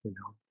 You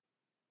know,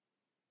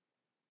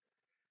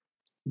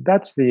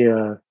 that's It's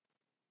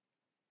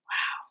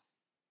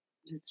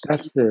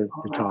the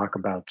beautiful. talk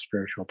about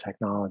spiritual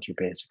technology,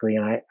 basically.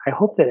 And I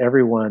hope that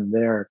everyone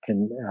there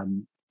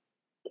can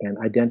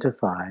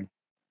identify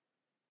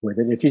with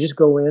it. If you just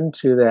go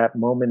into that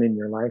moment in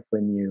your life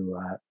when you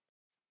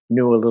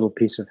knew a little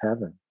piece of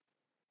heaven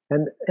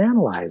and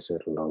analyze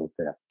it a little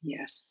bit.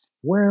 Yes.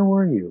 Where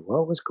were you?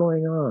 What was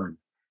going on?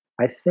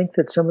 I think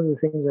that some of the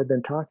things I've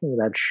been talking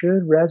about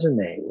should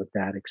resonate with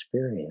that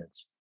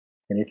experience.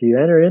 And if you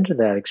enter into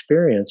that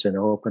experience and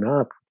open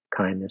up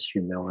kindness,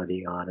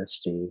 humility,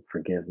 honesty,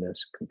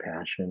 forgiveness,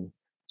 compassion,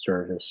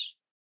 service,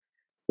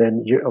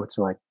 then it's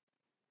like,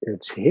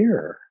 it's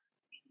here.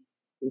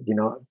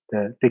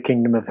 The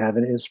kingdom of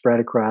heaven is spread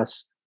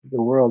across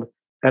the world,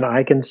 and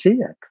I can see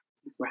it.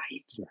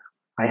 Right. Yeah.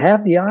 I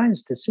have the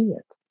eyes to see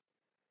it.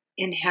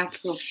 And how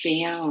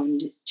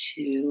profound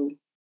to,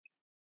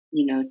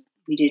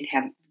 we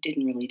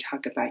didn't really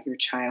talk about your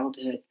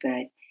childhood,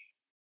 but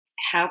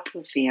how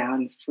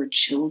profound for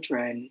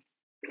children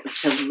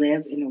to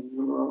live in a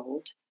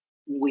world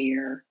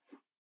where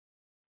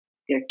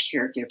their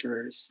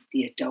caregivers,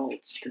 the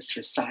adults, the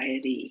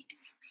society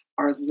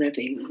are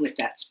living with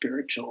that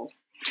spiritual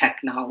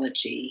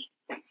technology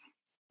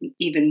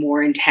even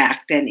more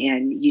intact than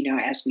in,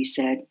 as we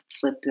said,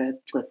 flip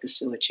the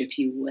switch, if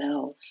you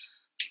will.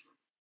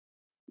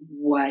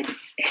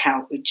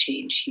 How it would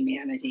change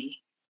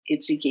humanity.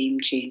 It's a game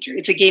changer.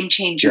 It's a game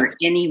changer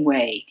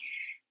anyway,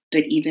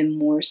 but even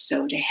more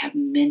so to have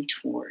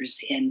mentors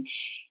and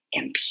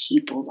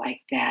people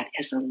like that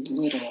as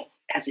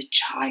a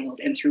child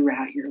and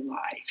throughout your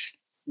life.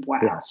 Wow.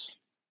 Yes.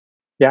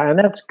 Yeah, and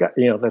that's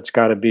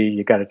got to be,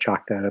 you got to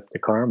chalk that up to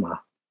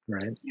karma,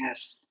 right?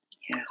 Yes.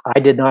 Yes. I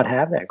did not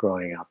have that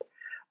growing up.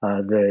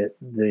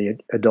 The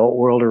adult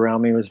world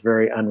around me was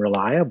very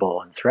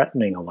unreliable and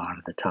threatening a lot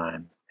of the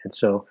time, and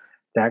so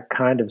that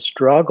kind of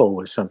struggle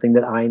was something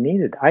that I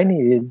needed. I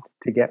needed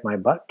to get my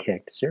butt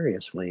kicked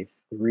seriously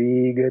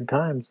 3 good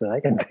times that I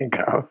can think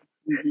of.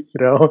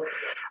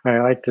 I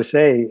like to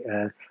say,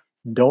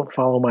 don't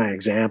follow my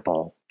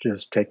example,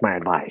 just take my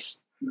advice.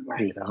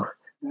 Right.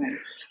 Right.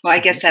 Well, I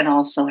guess that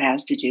also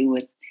has to do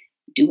with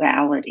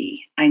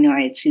duality. I know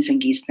I had Susan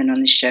Giesman on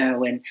the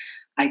show, and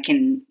I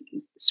can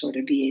sort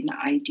of be an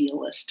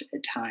idealist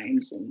at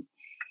times, and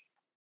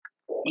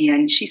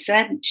she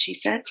said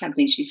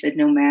something. She said,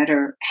 no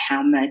matter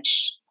how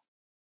much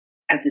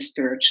of the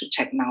spiritual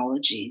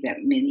technology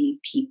that many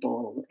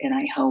people, and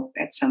I hope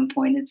at some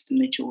point it's the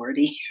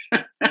majority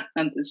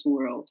of this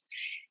world.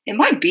 It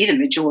might be the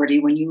majority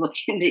when you look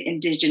into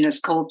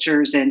indigenous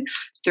cultures and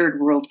third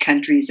world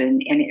countries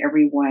and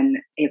everyone.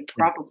 It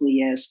probably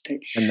is, but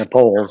and the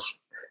Poles,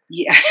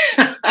 yeah,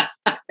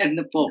 and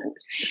the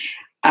Poles.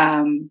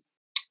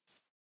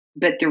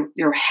 But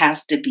there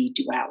has to be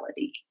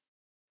duality,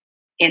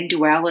 and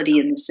duality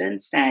in the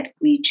sense that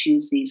we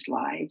choose these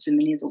lives and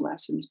many of the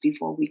lessons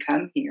before we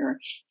come here,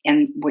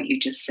 and what you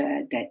just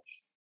said, that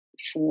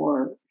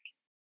for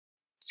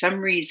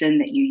some reason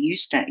that you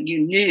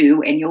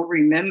knew, and you'll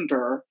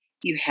remember,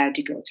 you had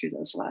to go through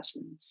those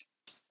lessons.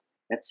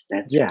 That's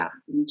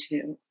important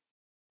too.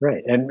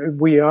 Right. And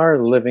we are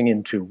living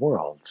in two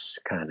worlds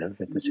kind of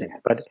at the same,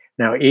 but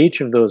now each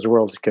of those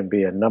worlds can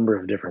be a number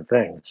of different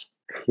things.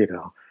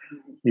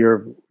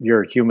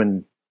 Your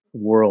human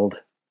world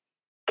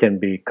can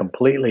be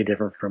completely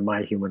different from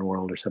my human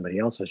world or somebody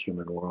else's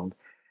human world.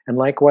 And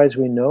likewise,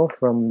 we know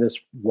from this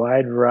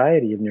wide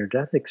variety of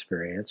near-death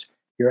experience,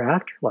 your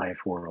afterlife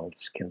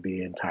worlds can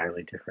be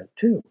entirely different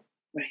too.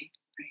 Right.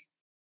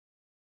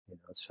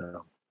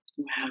 So.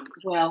 Wow.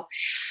 Well,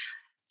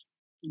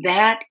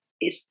 that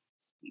is.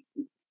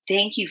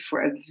 Thank you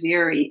for a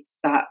very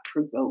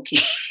thought-provoking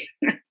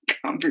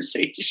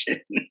conversation,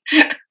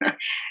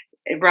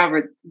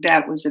 Robert.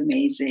 That was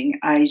amazing.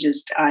 I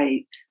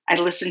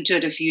listened to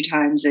it a few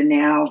times, and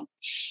now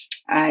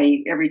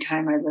every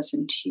time I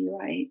listen to you,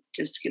 I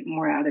just get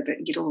more out of it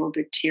and get a little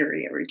bit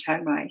teary every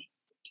time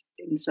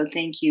and so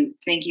thank you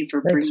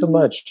for bringing. Thanks so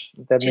much.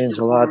 That means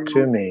a lot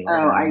to me.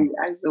 Oh, I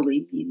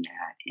really mean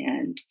that.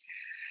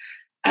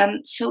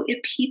 And so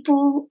if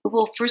people,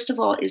 well, first of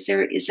all, is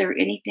there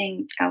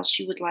anything else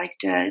you would like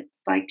to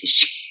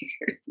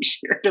share? You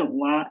shared a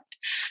lot.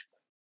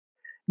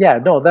 Yeah,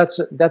 no,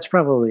 that's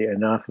probably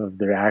enough of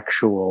the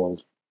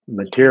actual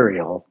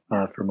material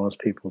for most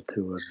people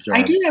to observe.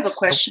 I do have a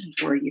question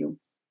for you.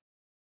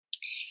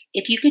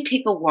 If you could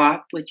take a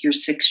walk with your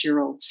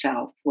 6-year-old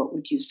self, what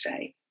would you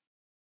say?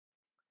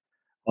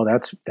 Well,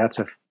 that's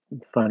a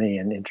funny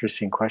and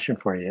interesting question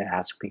for you to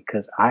ask,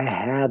 because I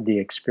had the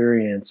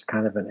experience,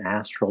 kind of an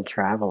astral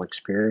travel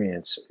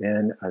experience,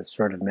 in a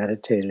sort of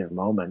meditative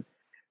moment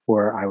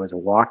where I was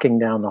walking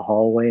down the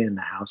hallway in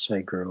the house I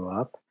grew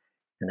up,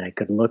 and I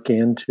could look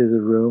into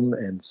the room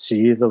and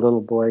see the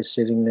little boy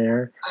sitting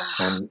there,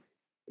 and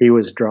he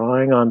was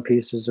drawing on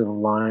pieces of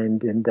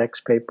lined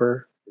index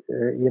paper,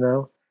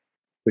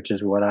 which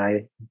is what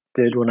I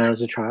did when I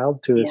was a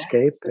child to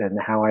escape, and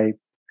how I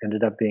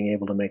ended up being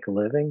able to make a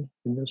living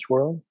in this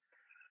world.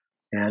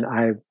 And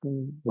I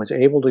was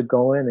able to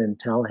go in and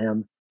tell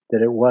him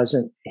that it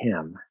wasn't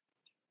him,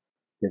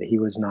 that he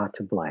was not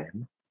to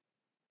blame,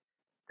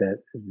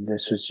 that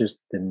this was just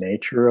the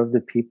nature of the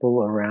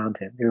people around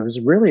him. It was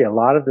really a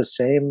lot of the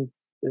same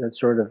the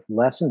sort of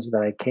lessons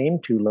that I came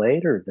to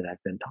later that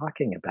I've been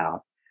talking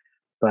about.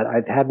 But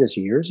I've had this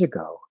years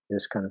ago,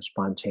 this kind of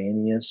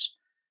spontaneous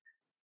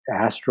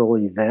astral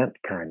event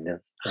kind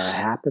of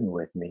happened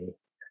with me.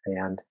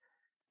 And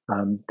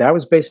that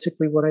was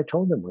basically what I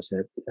told them was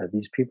that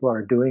these people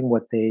are doing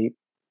what they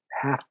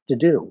have to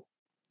do.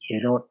 They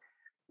don't,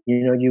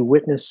 you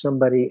witness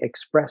somebody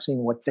expressing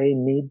what they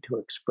need to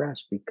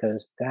express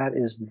because that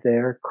is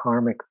their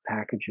karmic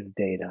package of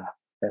data.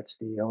 That's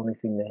the only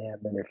thing they have.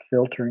 And they're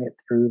filtering it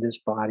through this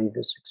body,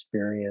 this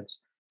experience,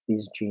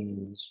 these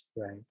genes,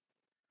 right?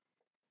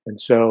 And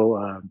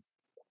so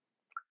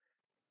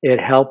it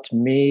helped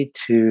me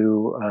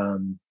to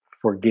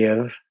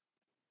forgive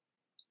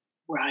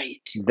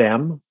Right.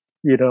 them,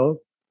 you know.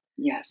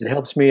 Yes. It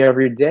helps me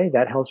every day.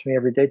 That helps me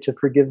every day to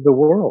forgive the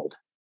world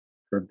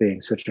for being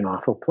such an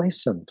awful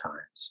place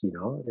sometimes.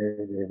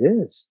 It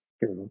is.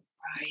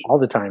 Right. All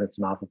the time it's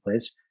an awful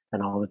place,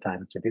 and all the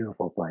time it's a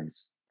beautiful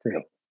place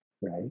too,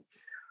 right?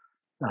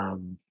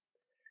 Um,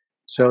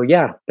 so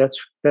yeah, that's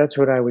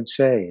what I would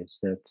say is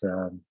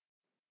that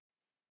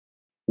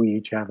we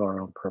each have our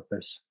own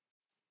purpose.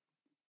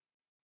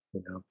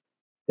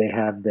 They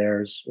have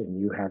theirs,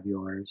 and you have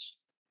yours.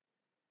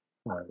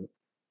 Um,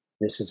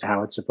 this is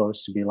how it's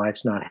supposed to be.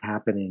 Life's not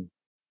happening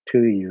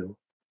to you;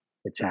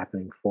 it's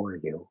happening for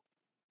you,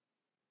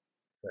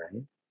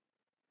 right?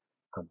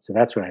 So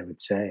that's what I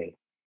would say.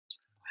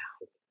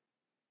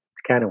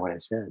 It's kind of what I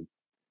said.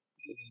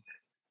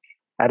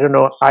 I don't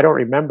know. I don't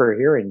remember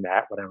hearing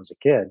that when I was a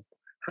kid.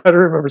 I don't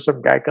remember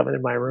some guy coming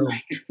in my room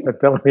and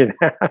telling me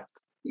that.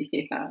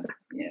 Yeah.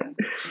 Yeah.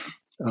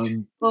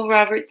 Um, Well,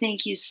 Robert,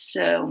 thank you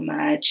so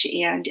much.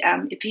 And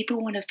if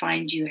people want to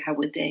find you, how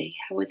would they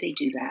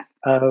do that?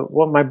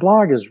 well, my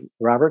blog is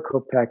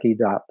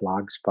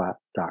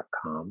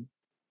robertkopecky.blogspot.com.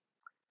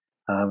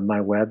 My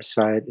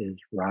website is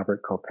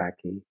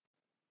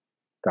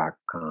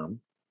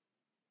robertkopecky.com.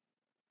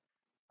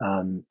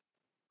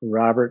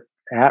 Robert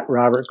at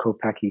Robert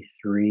Kopecky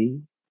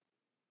 3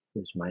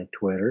 is my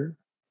Twitter,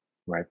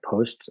 where I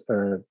post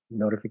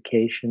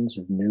notifications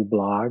of new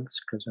blogs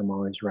because I'm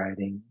always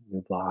writing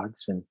new blogs,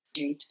 and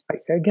Great. I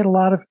get a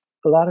lot of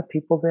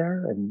people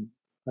there, and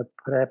I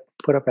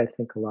put up I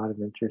think a lot of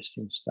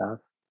interesting stuff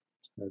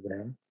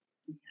there.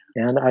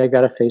 And I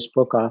got a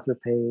Facebook author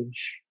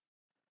page.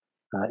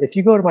 If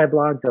you go to my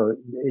blog, though,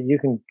 you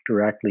can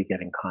directly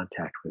get in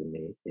contact with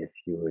me if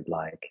you would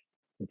like,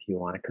 if you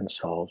want to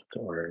consult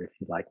or if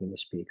you'd like me to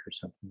speak or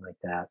something like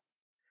that.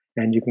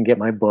 And you can get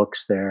my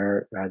books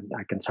there.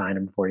 I can sign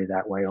them for you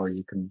that way, or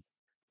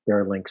there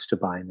are links to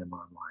buying them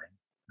online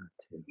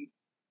too.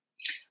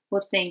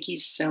 Well, thank you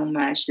so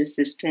much. This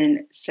has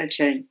been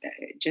such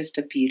just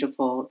a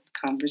beautiful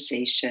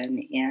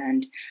conversation,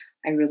 and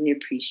I really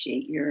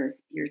appreciate your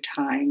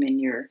time and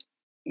your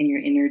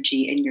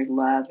energy and your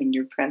love and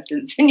your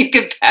presence and your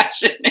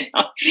compassion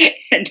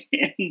and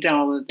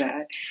all of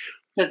that.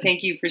 So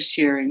thank you for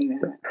sharing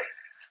that.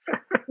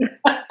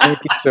 Thank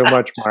you so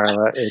much,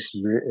 Marla. It's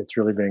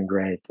really been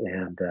great,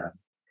 and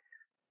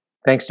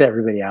thanks to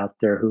everybody out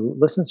there who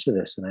listens to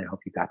this. And I hope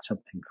you got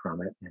something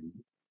from it. And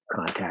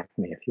contact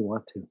me if you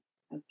want to.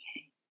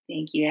 Okay.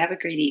 Thank you. Have a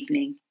great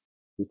evening.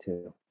 You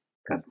too.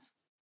 Bye. Thanks.